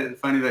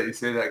funny that you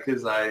say that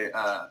because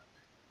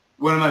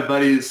one of my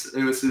buddies,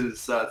 it was his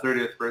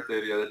 30th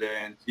birthday the other day,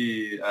 and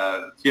he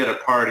had a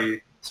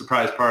party,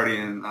 surprise party,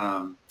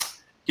 and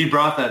he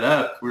brought that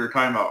up. We were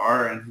talking about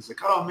art, and he's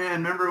like, "Oh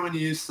man, remember when you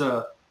used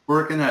to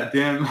work in that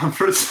damn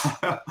Mumford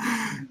style?"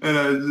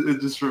 And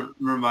it just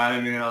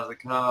reminded me, and I was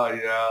like, "Oh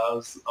yeah, that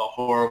was a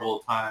horrible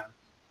time."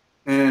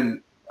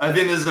 And I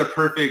think this is a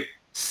perfect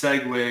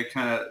segue,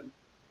 kind of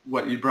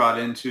what you brought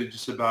into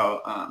just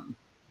about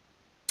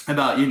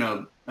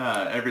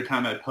every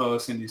time I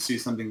post and you see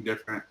something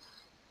different.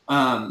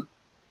 Um,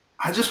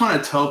 I just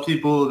want to tell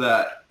people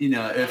that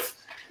if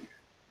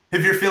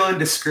you're feeling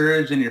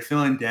discouraged and you're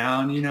feeling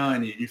down,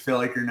 and you feel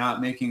like you're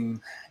not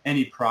making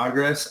any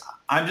progress,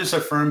 I'm just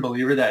a firm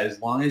believer that as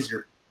long as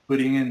you're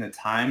putting in the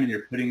time and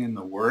you're putting in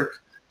the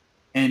work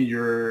and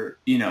you're,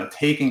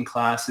 taking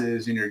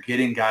classes and you're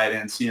getting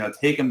guidance,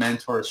 take a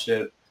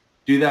mentorship,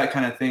 do that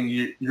kind of thing,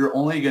 you're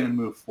only going to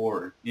move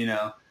forward,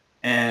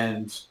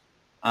 and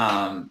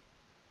um,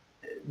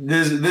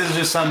 this is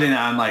just something that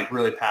I'm like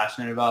really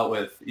passionate about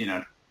with,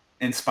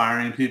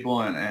 inspiring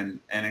people and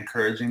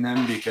encouraging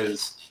them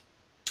because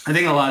I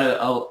think a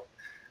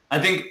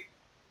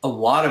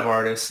lot of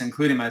artists,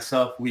 including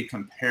myself, we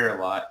compare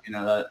a lot.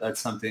 That's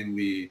something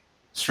we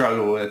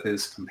struggle with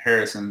is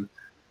comparison.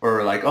 Or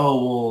we're like,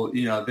 oh,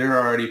 well, they're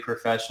already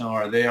professional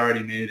or they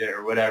already made it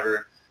or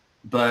whatever.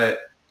 But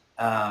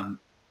um,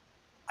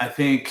 I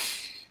think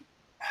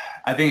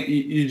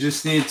you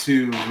just need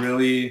to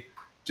really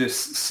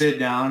just sit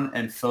down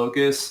and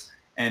focus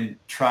and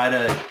try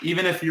to,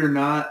 even if you're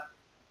not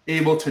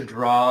able to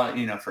draw,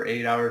 for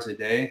 8 hours a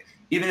day,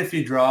 even if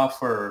you draw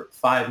for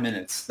 5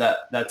 minutes,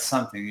 that's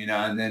something,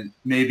 and then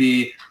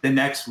maybe the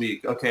next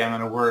week, okay, I'm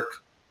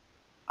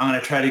going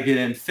to try to get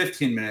in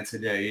 15 minutes a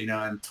day,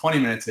 and 20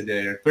 minutes a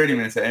day or 30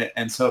 minutes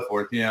and so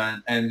forth,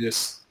 and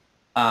just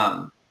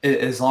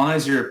as long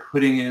as you're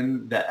putting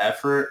in the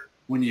effort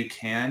when you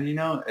can,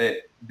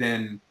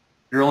 then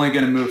you're only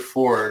going to move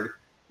forward.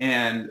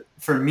 And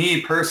for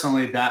me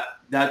personally,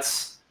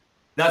 that's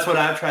what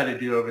I've tried to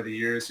do over the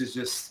years is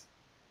just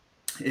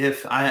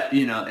if I,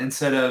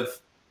 instead of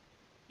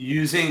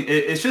using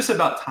it's just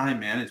about time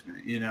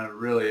management, it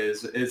really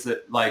is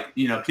it like,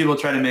 people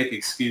try to make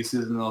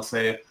excuses and they'll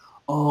say,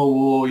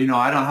 oh, well,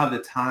 I don't have the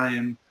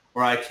time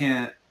or I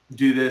can't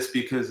do this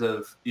because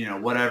of,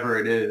 whatever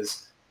it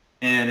is.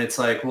 And it's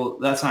like, well,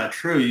 that's not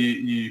true.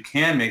 You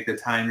can make the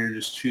time. You're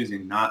just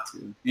choosing not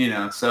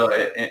to, so,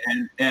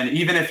 and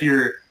even if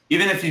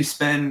you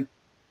spend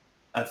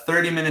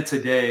 30 minutes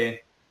a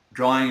day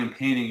drawing and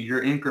painting,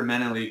 you're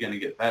incrementally going to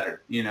get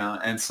better,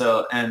 And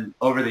so, and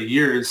over the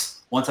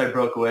years, once I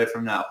broke away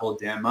from that whole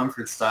Dan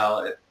Mumford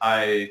style,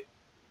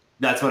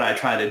 that's what I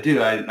try to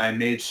do. I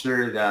made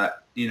sure that,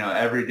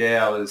 every day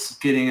I was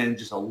getting in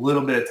just a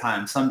little bit of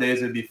time. Some days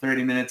it'd be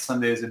 30 minutes, some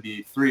days it'd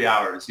be 3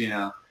 hours,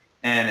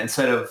 and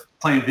instead of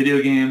playing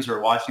video games or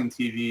watching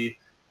TV,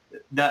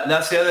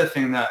 that's the other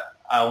thing that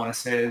I want to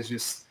say is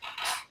just,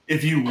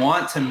 if you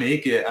want to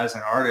make it as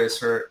an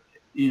artist or,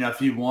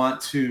 if you want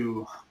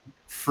to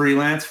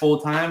freelance full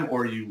time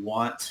or you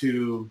want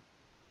to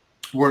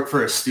work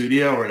for a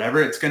studio or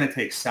whatever, it's going to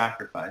take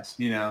sacrifice,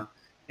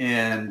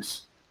 and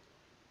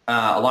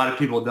a lot of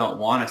people don't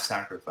want to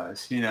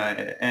sacrifice,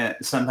 and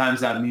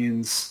sometimes that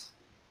means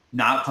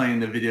not playing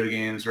the video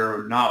games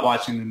or not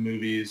watching the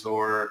movies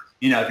or,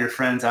 if your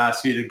friends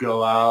ask you to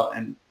go out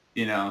and,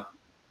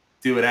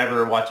 do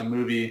whatever, watch a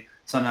movie,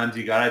 sometimes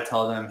you got to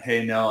tell them,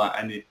 hey, no,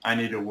 I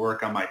need to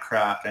work on my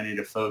craft. I need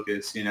to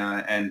focus,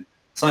 and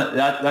so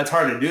that's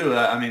hard to do.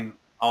 I mean,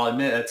 I'll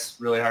admit it's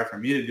really hard for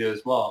me to do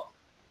as well.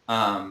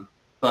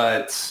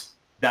 But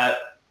that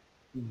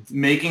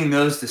making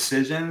those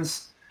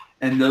decisions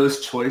and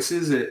those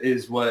choices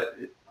is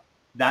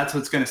that's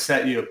what's going to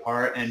set you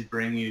apart and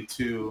bring you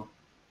to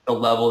the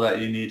level that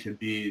you need to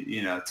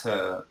be,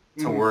 to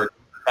work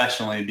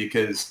professionally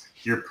because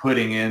you're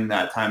putting in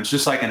that time. It's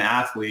just like an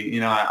athlete.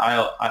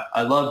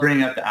 I love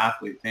bringing up the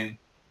athlete thing.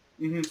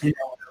 Mm-hmm.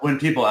 When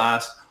people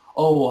ask,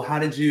 oh, well, how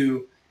did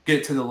you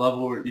get to the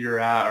level you're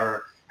at,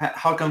 or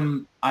how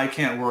come I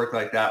can't work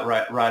like that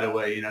right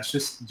away? You know,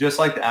 it's just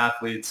like the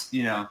athletes,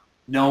 you know,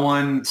 no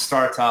one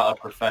starts out a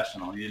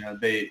professional, you know,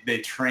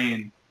 they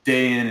train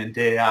day in and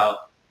day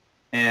out,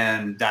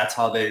 and that's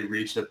how they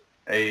reach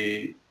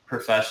a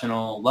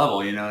professional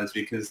level, you know, is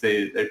because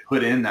they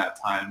put in that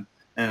time.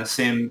 And the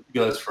same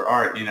goes for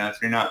art. You know, if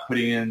you're not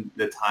putting in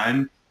the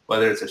time,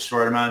 whether it's a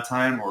short amount of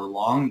time or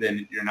long,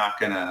 then you're not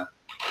gonna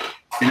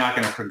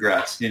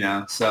progress, you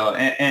know. So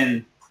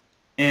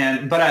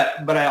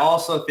but I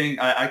also think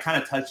I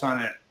kind of touched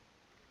on it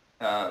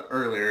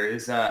earlier,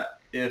 is that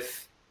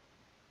if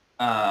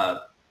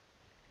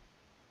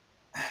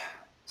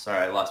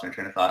sorry, I lost my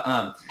train of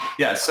thought.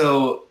 Yeah,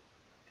 so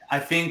I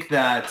think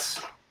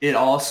that you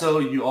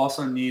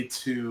also need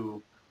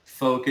to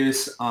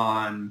focus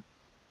on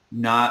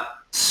not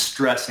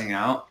stressing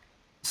out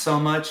so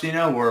much, you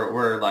know,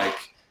 we're like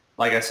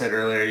I said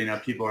earlier, you know,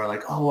 people are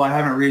like, oh, I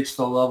haven't reached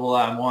the level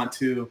I want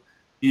to,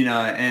 you know,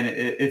 and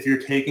if you're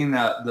taking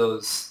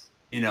those,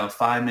 you know,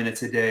 5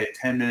 minutes a day,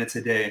 10 minutes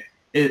a day,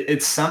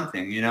 it's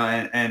something, you know,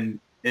 and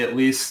at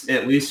least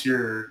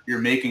you're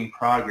making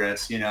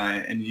progress, you know,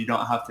 and you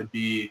don't have to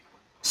be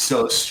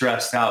so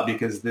stressed out,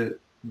 because the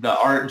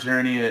art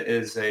journey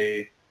is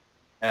a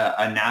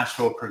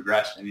natural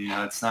progression, you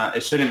know.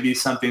 It shouldn't be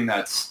something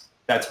that's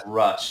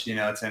rushed, you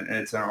know.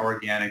 It's an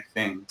organic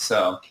thing.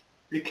 So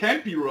It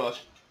can't be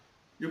rushed.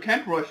 You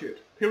can't rush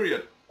it.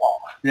 Period.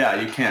 yeah,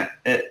 you can't.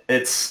 I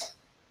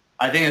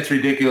think it's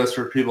ridiculous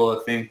for people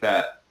to think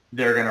that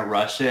they're gonna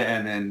rush it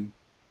and then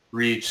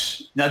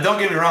reach. Now, don't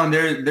get me wrong.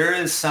 There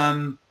is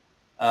some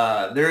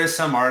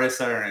artists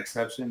that are an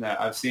exception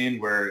that I've seen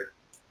where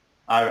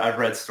I've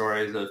read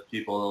stories of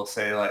people that'll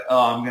say like,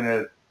 oh, I'm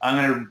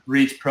gonna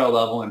reach pro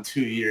level in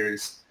 2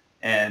 years,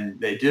 and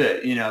they do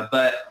it, you know.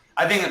 But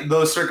I think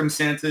those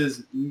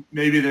circumstances,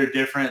 maybe they're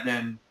different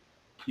than,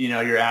 you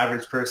know, your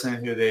average person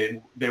who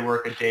they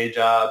work a day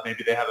job,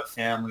 maybe they have a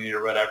family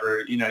or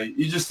whatever. You know,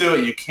 you just do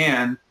what you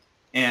can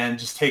and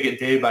just take it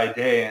day by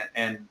day,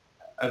 and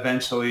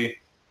eventually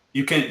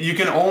you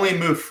can only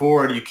move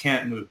forward, you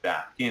can't move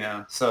back, you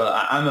know. So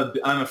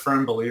I'm a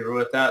firm believer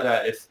with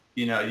that if,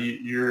 you know,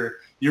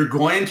 you're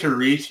going to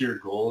reach your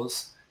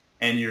goals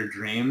and your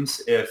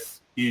dreams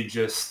if you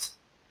just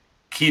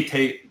keep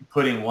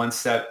putting one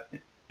step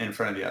in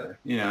front of the other,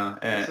 you know.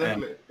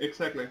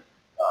 Exactly.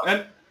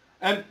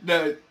 And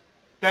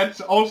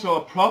that's also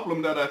a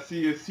problem that I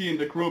see in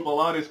the group a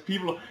lot, is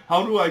people.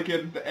 How do I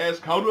get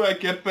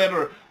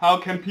better? How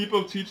can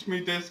people teach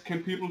me this?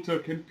 Can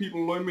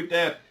people learn me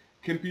that?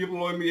 Can people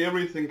learn me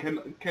everything?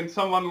 Can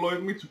someone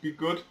learn me to be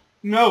good?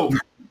 No,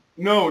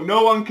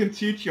 no one can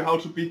teach you how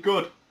to be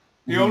good.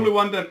 The only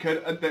one that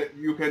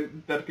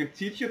can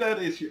teach you that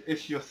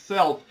is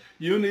yourself.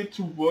 You need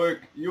to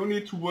work. You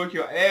need to work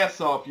your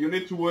ass off. You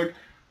need to work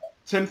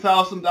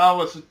 10,000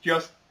 hours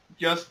just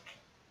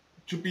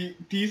to be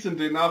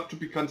decent enough to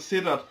be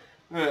considered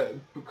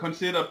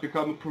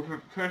become a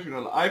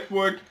professional. I've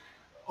worked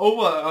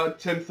over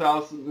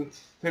 10,000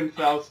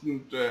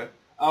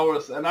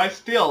 hours, and I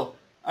still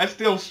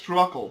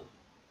struggle.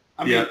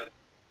 I mean,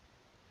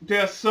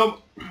 there's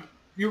some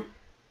you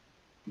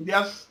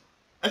yes,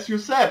 as you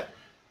said,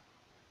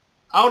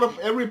 out of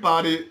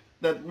everybody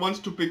that wants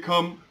to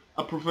become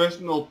a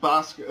professional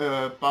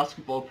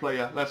basketball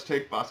player, let's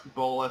take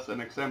basketball as an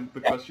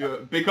example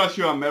because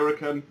you're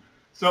American.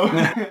 So,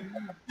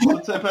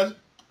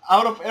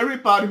 out of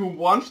everybody who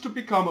wants to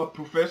become a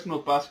professional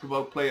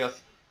basketball player,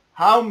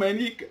 how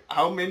many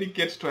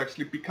gets to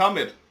actually become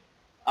it?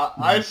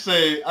 I'd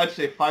say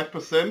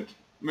 5%,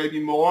 maybe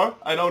more.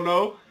 I don't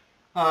know.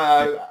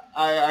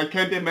 I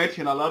can't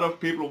imagine a lot of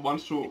people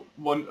wants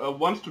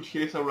to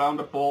chase around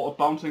a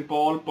bouncing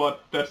ball,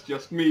 but that's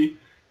just me.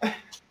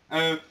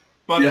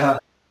 But Yeah.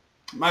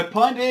 my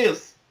point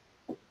is,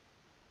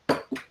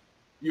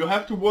 you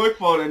have to work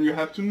for it, and you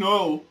have to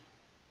know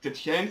the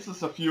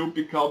chances of you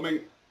becoming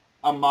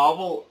a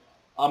Marvel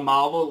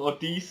or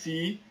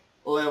DC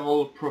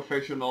level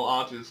professional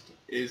artist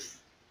is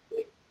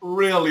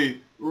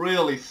really,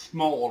 really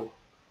small.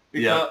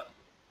 Because,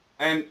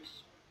 and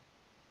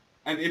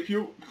if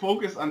you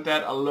focus on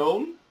that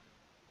alone,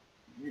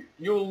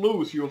 you'll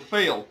lose, you'll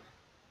fail.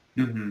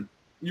 Mm-hmm.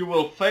 You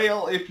will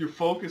fail if you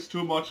focus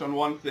too much on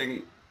one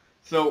thing.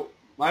 So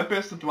my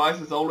best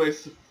advice is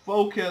always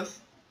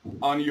focus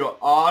on your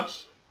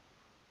art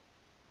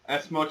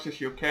as much as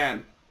you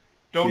can.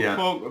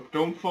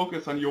 Don't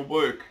focus on your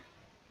work.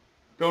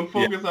 Don't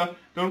focus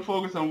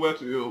on where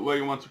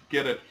you want to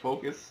get it.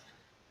 Focus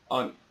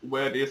on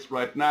where it is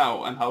right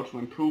now and how to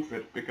improve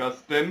it,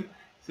 because then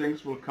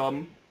things will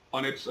come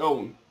on its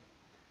own.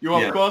 You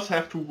of course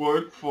have to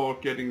work for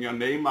getting your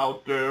name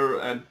out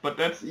there, but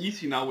that's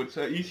easy now. It's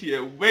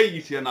way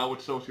easier now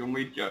with social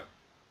media.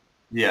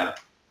 Yeah,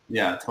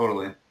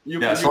 totally.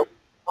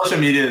 Social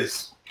media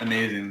is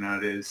amazing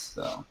nowadays.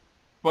 So,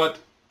 but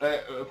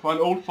for an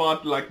old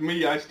fart like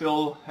me, I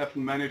still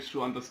haven't managed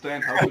to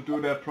understand how to do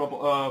that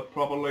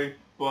properly.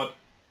 But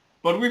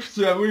But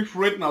we've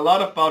written a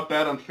lot about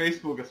that on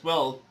Facebook as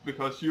well,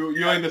 because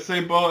you're in the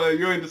same boat.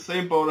 You're in the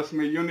same boat as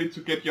me. You need to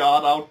get your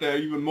art out there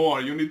even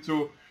more. You need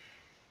to,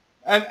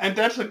 and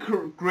that's a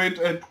great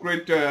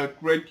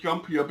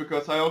jump here,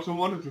 because I also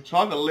wanted to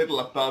talk a little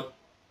about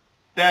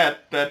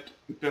that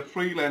the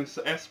freelance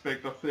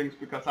aspect of things,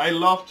 because I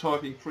love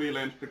talking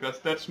freelance, because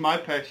that's my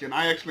passion.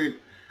 I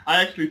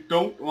actually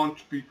don't want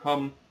to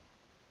become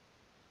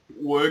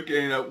work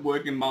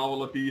in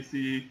Marvel or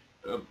DC.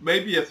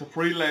 Maybe as a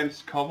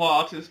freelance cover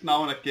artist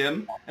now and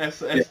again, Yeah. as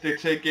they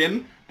take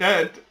in.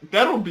 That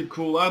would be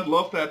cool. I'd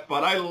love that.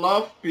 But I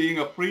love being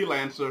a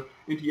freelancer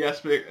in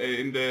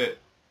the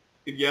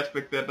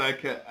aspect that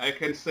I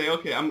can say,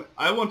 okay,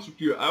 I want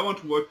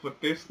to work for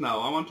this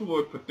now. I want to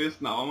work for this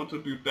now. I want to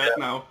do that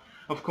now.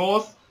 Of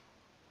course,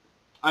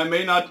 I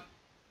may not.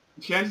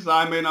 Chances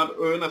are I may not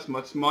earn as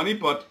much money,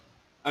 but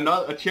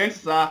another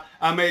chances are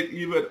I may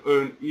even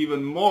earn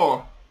even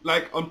more.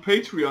 Like on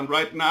Patreon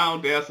right now,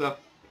 there's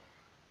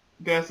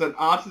an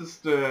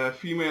artist,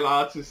 female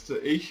artist,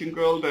 Asian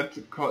girl that's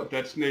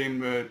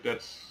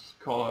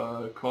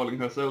calling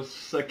herself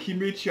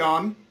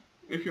Sakimi-chan.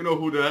 If you know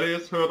who that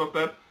is, heard of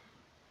that?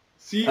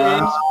 She Uh,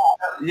 earns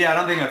yeah, I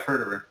don't think I've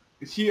heard of her.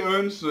 she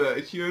earns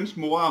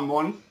more a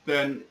month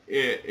than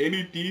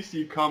any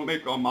DC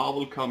comic or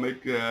Marvel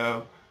comic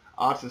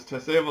artist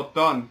has ever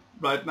done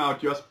right now,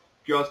 just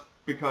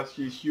because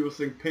she's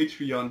using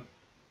Patreon.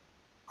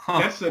 Huh.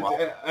 That's it, Wow.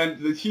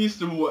 and she's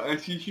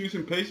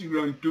using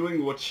Patreon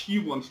doing what she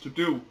wants to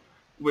do,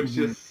 which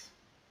Mhm.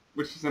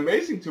 is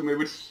amazing to me,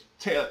 which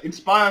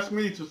inspires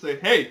me to say,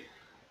 hey,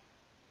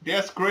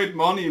 there's great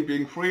money in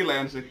being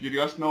freelance if you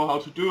just know how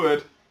to do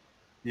it.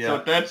 So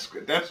Yeah.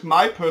 that's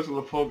my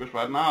personal focus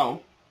right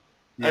now.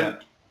 Yeah. And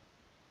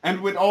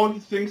and with all the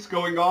things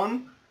going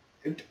on,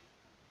 it,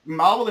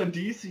 Marvel and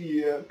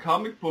DC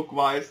comic book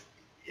wise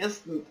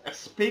isn't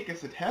as big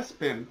as it has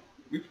been.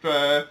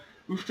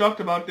 We've talked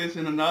about this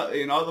in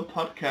other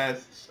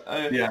podcasts.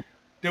 Yeah.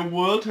 The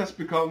world has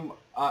become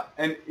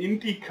an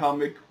indie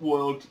comic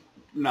world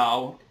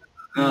now,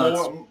 No,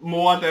 that's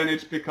more than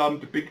it's become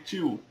the big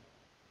two.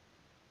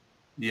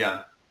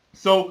 yeah.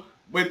 So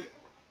with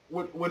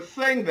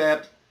saying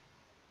that,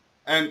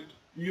 and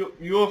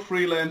you're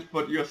freelance,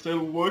 but you're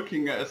still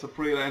working as a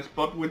freelance,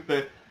 but with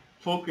the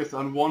focus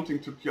on wanting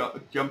to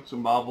jump to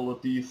Marvel or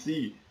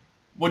DC.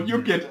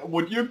 Mhm.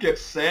 Would you get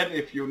sad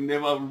if you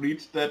never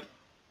reached that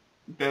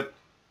that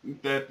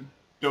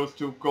those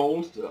two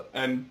goals,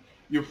 and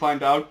you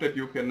find out that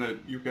you can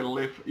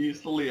live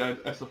easily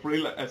as a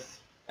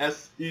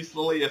as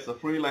easily as a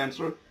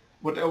freelancer?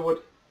 Would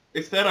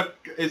is that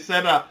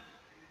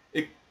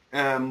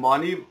a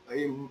money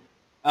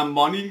a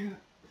money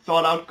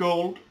thought out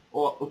goal,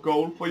 or a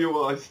goal for you,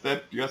 or is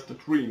that just a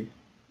dream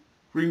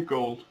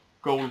goal?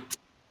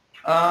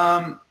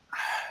 Um,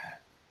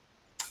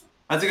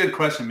 that's a good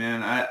question,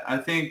 man. I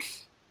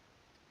think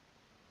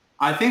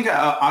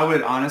I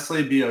would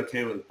honestly be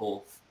okay with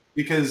both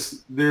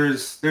because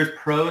there's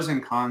pros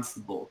and cons to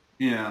both,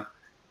 you know.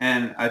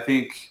 And I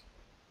think,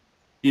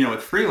 you know,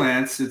 with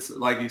freelance, it's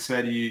like you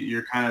said,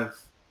 you're kind of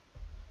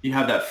you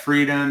have that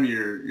freedom.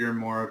 You're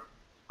more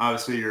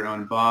obviously your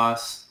own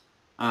boss.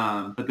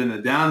 But then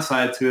the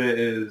downside to it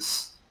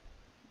is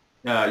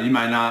you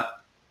might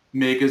not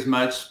make as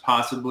much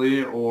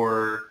possibly,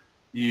 or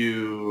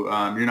you're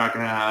not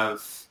going to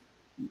have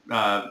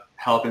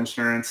health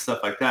insurance, stuff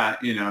like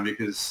that, you know,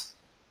 because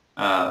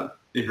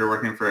if you're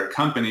working for a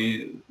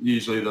company,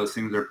 usually those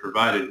things are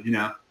provided, you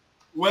know.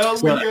 Well,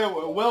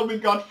 So we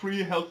got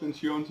free health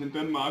insurance in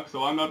Denmark,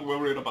 so I'm not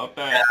worried about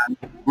that.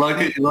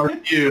 lucky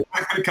you.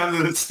 Come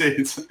to the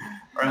States.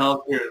 Our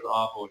healthcare is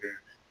awful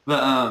here.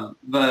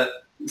 But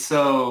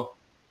so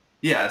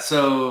yeah,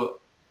 so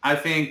I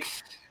think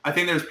I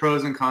think there's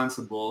pros and cons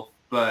to both,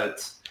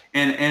 but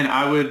and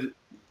I would,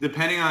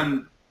 depending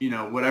on, you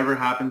know, whatever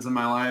happens in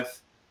my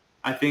life,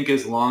 I think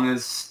as long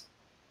as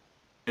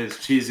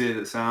cheesy as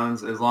it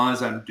sounds, as long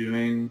as I'm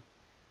doing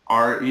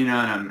art, you know,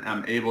 and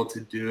I'm able to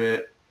do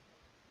it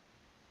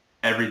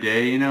every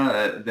day, you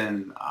know,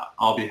 then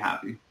I'll be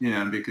happy, you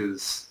know,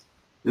 because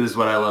this is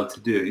what I love to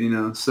do, you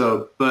know.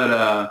 So, but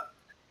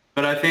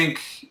I think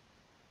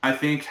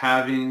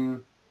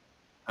having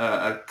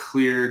a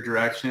clear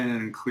direction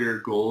and clear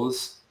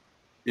goals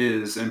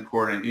is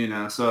important, you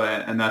know. So,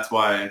 and that's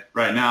why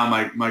right now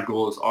my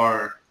goals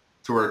are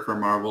to work for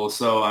Marvel.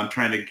 So I'm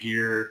trying to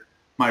gear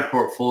my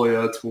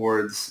portfolio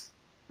towards,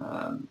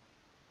 um,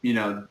 you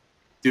know,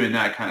 doing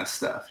that kind of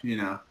stuff, you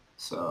know.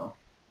 So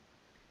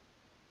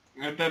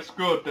And that's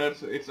good.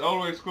 It's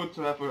always good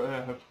to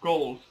have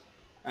goals,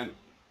 and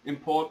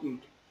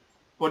important.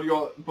 But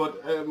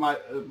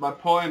my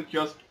point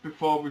just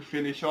before we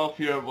finish off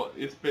here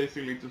is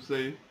basically to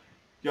say,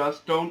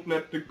 just don't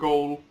let the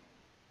goal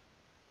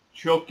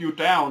choke you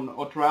down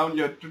or drown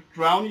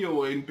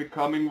you in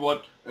becoming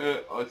or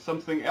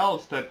something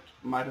else that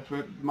might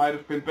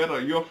have been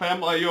better. Your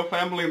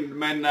family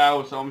man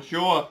now, so I'm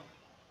sure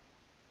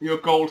your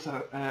goals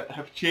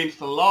have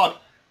changed a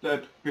lot.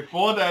 That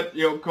before that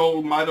your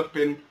goal might have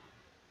been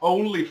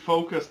only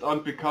focused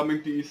on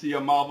becoming DC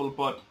or Marvel,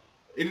 but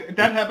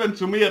that happened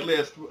to me at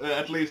least.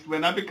 At least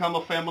when I became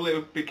a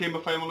family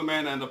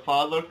man and a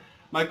father,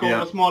 my goal Yeah.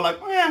 was more like,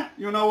 yeah,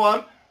 you know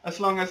what? As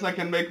long as I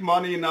can make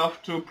money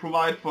enough to Yeah.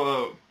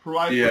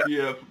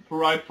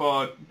 provide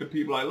for the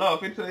people I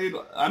love,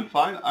 I'm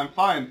fine. I'm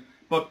fine.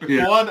 But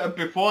Yeah.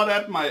 before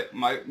that,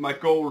 my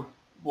goal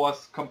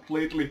was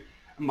completely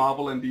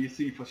Marvel and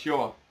DC for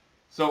sure.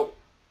 So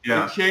it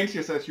Yeah.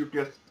 changes as you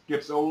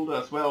gets older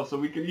as well. So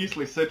we can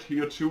easily sit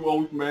here, two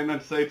old men,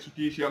 and say to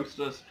these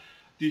youngsters,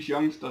 you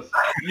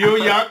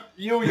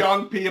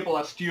young people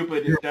are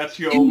stupid if that's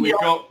your only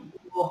goal.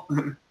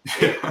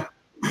 Yeah.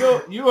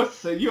 You're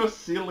silly, you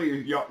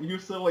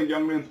silly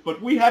younglings. But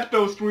we had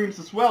those dreams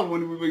as well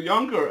when we were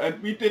younger,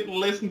 and we didn't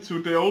listen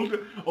to the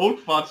old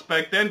farts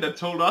back then that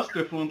told us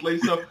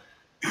differently.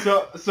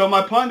 So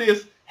my point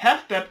is,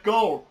 have that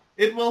goal.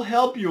 It will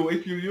help you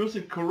if you use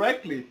it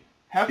correctly.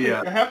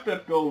 Yeah. Have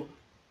that goal.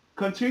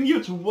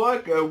 Continue to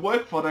work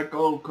for that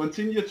goal.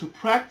 Continue to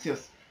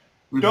practice.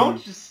 Hmm.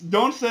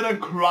 Don't sit and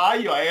cry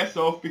your ass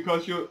off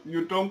because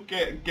you don't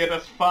get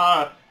as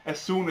far as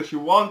soon as you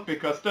want,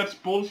 because that's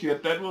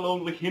bullshit. That will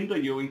only hinder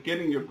you in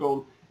getting your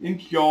goal.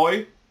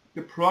 Enjoy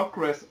the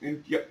progress.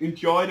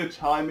 Enjoy the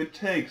time it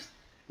takes.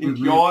 Hmm.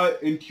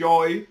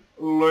 Enjoy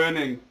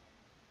learning.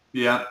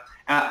 Yeah.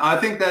 I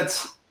think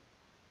that's,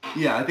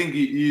 yeah, I think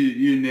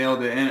you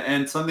nailed it.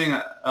 And something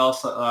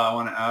else I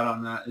want to add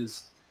on that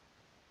is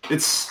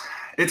it's,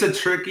 it's a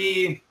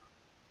tricky,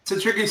 it's a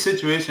tricky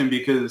situation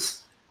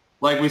because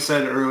like we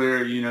said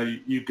earlier,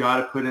 you got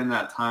to put in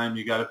that time,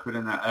 you got to put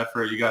in that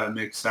effort, you got to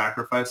make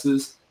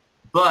sacrifices.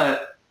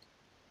 But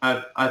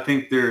I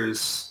think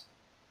there's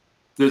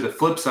a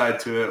flip side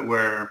to it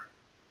where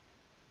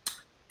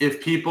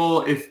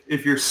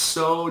if you're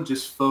so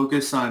just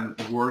focused on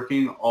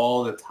working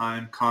all the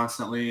time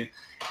constantly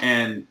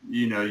and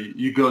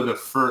you go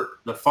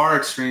the far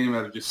extreme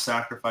of just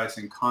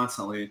sacrificing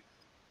constantly,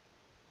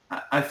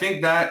 I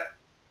think that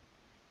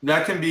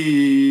can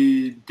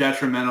be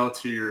detrimental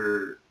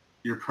to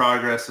your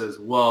progress as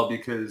well,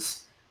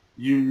 because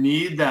you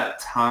need that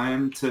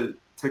time to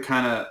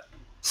kind of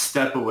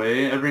step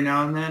away every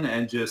now and then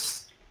and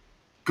just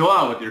go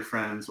out with your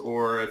friends,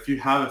 or if you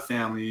have a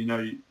family,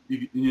 you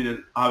need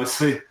to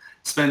obviously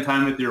spend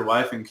time with your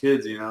wife and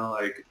kids,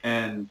 like,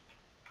 and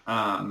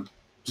um,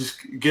 just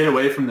get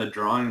away from the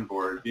drawing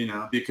board,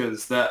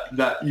 because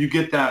that you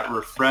get that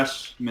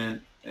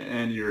refreshment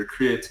and your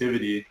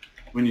creativity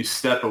when you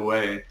step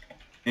away.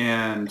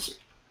 And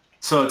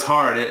so it's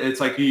hard. It's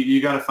like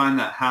you got to find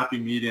that happy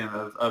medium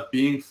of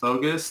being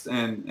focused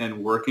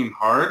and working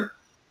hard,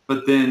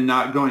 but then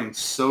not going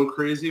so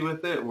crazy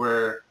with it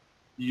where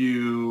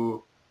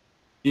you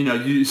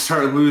you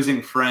start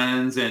losing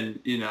friends, and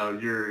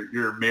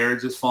your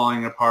marriage is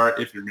falling apart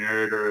if you're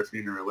married or if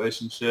you're in a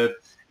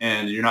relationship,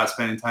 and you're not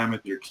spending time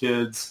with your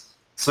kids.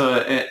 So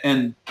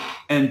and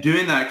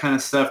doing that kind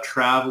of stuff,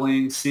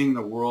 traveling, seeing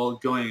the world,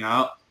 going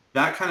out,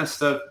 that kind of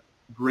stuff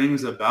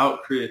brings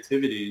about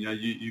creativity.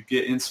 You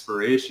get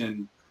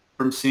inspiration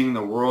from seeing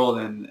the world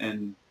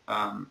and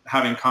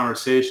having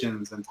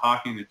conversations and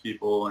talking to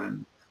people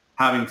and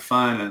having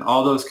fun, and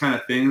all those kind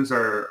of things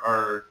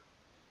are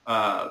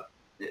uh,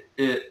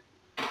 it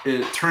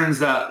it turns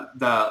that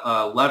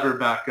lever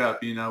back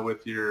up,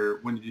 with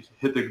when you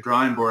hit the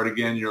drawing board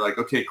again, you're like,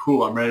 okay,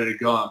 cool, I'm ready to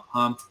go, I'm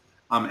pumped,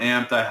 I'm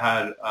amped, I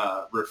had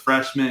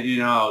refreshment,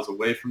 I was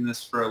away from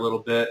this for a little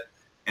bit,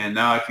 and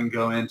now I can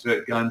go into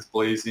it guns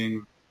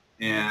blazing,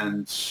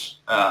 and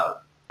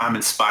I'm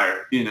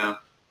inspired, and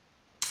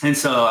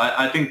so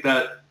I think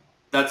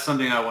that's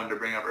something I wanted to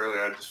bring up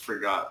earlier, I just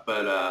forgot,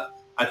 but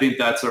I think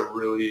that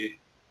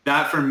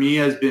for me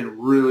has been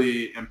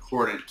really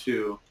important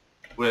too,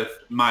 with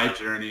my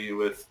journey,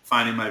 with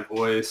finding my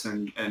voice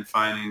and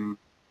finding,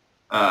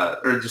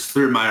 or just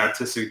through my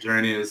artistic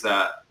journey, is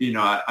that,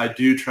 I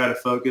do try to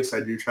focus, I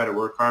do try to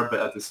work hard,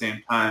 but at the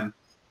same time,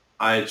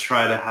 I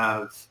try to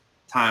have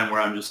time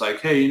where I'm just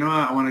like, hey, you know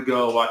what? I want to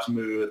go watch a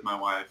movie with my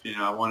wife.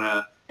 I want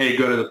to, hey,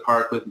 go to the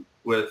park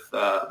with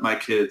my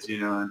kids,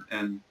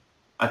 and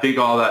I think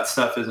all that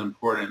stuff is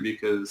important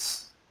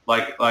because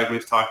like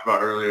we've talked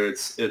about earlier,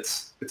 it's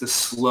a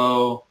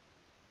slow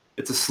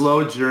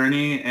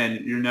journey,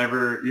 and you're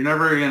never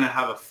going to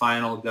have a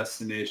final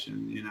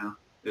destination.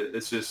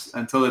 It's just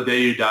until the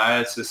day you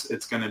die.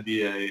 It's going to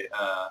be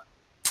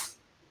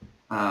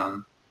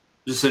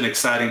just an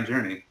exciting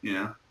journey.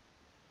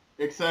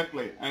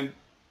 Exactly, and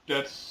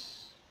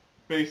that's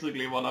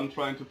basically what I'm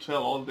trying to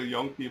tell all the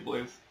young people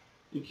is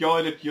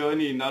enjoy the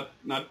journey, not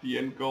the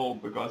end goal,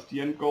 because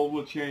the end goal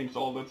will change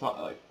all the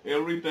time. Like,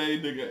 every day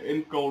the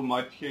end goal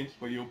might change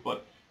for you,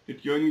 but the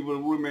journey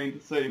will remain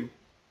the same.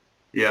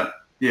 Yeah,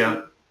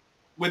 yeah,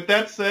 With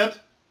that said,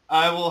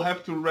 I will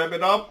have to wrap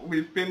it up.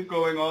 We've been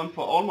going on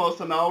for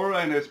almost an hour,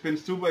 and it's been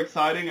super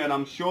exciting, and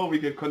I'm sure we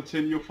can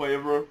continue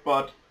forever,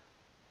 but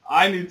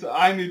I need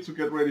to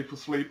get ready for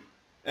sleep,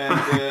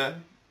 and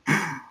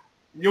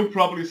you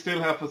probably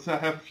still have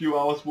a few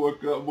hours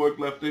work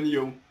left in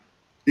you.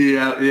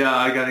 Yeah,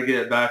 I got to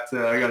get back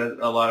to. I got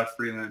a lot of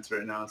freelance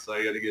right now, so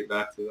I got to get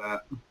back to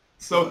that.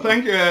 So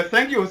thank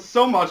you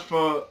so much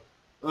for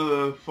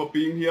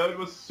being here. It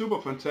was super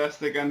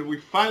fantastic, and we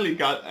finally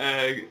got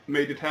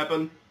made it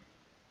happen.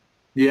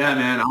 Yeah,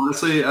 man.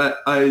 Honestly,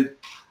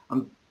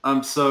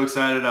 I'm so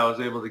excited I was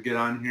able to get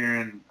on here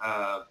and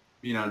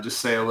just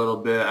say a little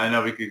bit. I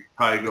know we could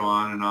probably go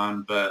on and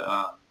on,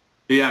 but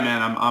yeah,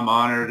 man, I'm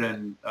honored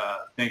and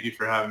thank you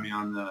for having me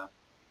on the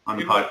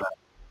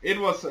It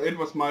was podcast. it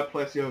was my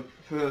pleasure.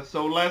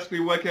 So lastly,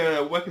 where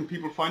can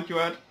people find you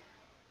at?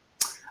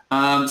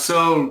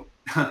 So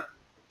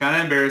kind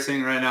of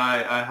embarrassing right now.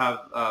 I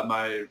have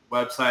my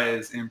website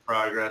is in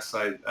progress.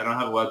 I don't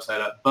have a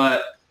website up,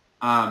 but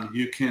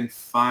you can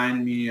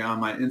find me on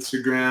my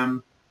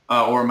Instagram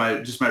or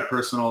my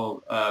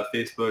personal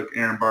Facebook,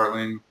 Aaron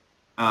Bartling.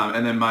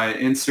 And then my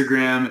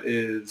Instagram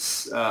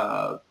is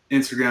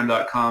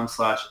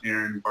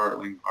Instagram.com/Aaron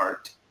Bartling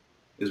Art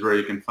is where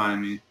you can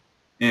find me.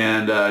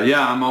 And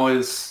yeah,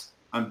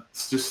 I'm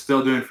just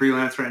still doing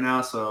freelance right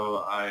now.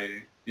 So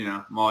I'm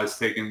always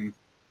taking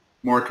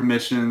more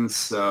commissions.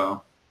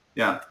 So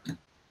yeah.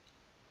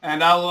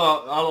 And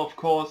I'll of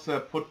course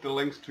put the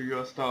links to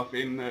your stuff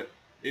in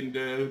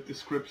the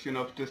description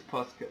of this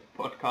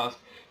podcast.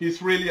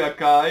 He's really a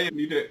guy.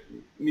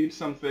 Need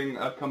something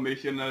a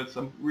commission,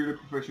 some really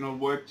professional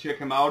work. Check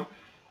him out.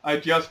 I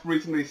just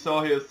recently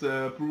saw his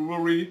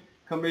brewery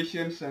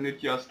commissions, and it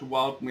just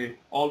wowed me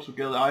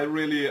altogether. I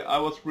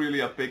was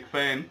really a big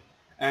fan,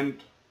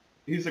 and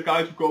he's a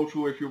guy to go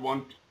to if you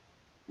want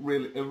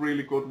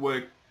really good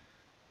work.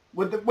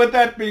 With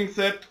that being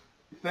said,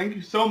 thank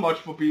you so much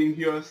for being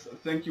here.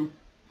 Thank you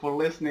for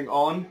listening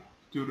on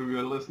to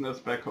your listeners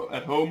back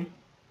at home.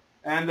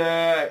 And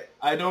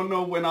I don't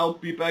know when I'll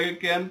be back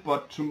again,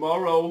 but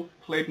tomorrow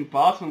Clayton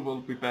Barton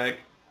will be back,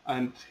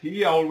 and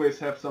he always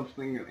have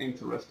something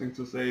interesting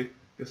to say.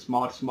 The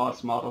smart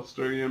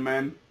Australian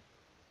man.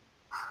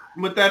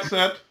 With that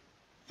said,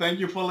 thank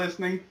you for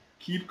listening.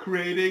 Keep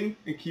creating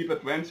and keep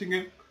advancing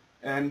it,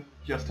 and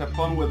just have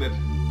fun with it.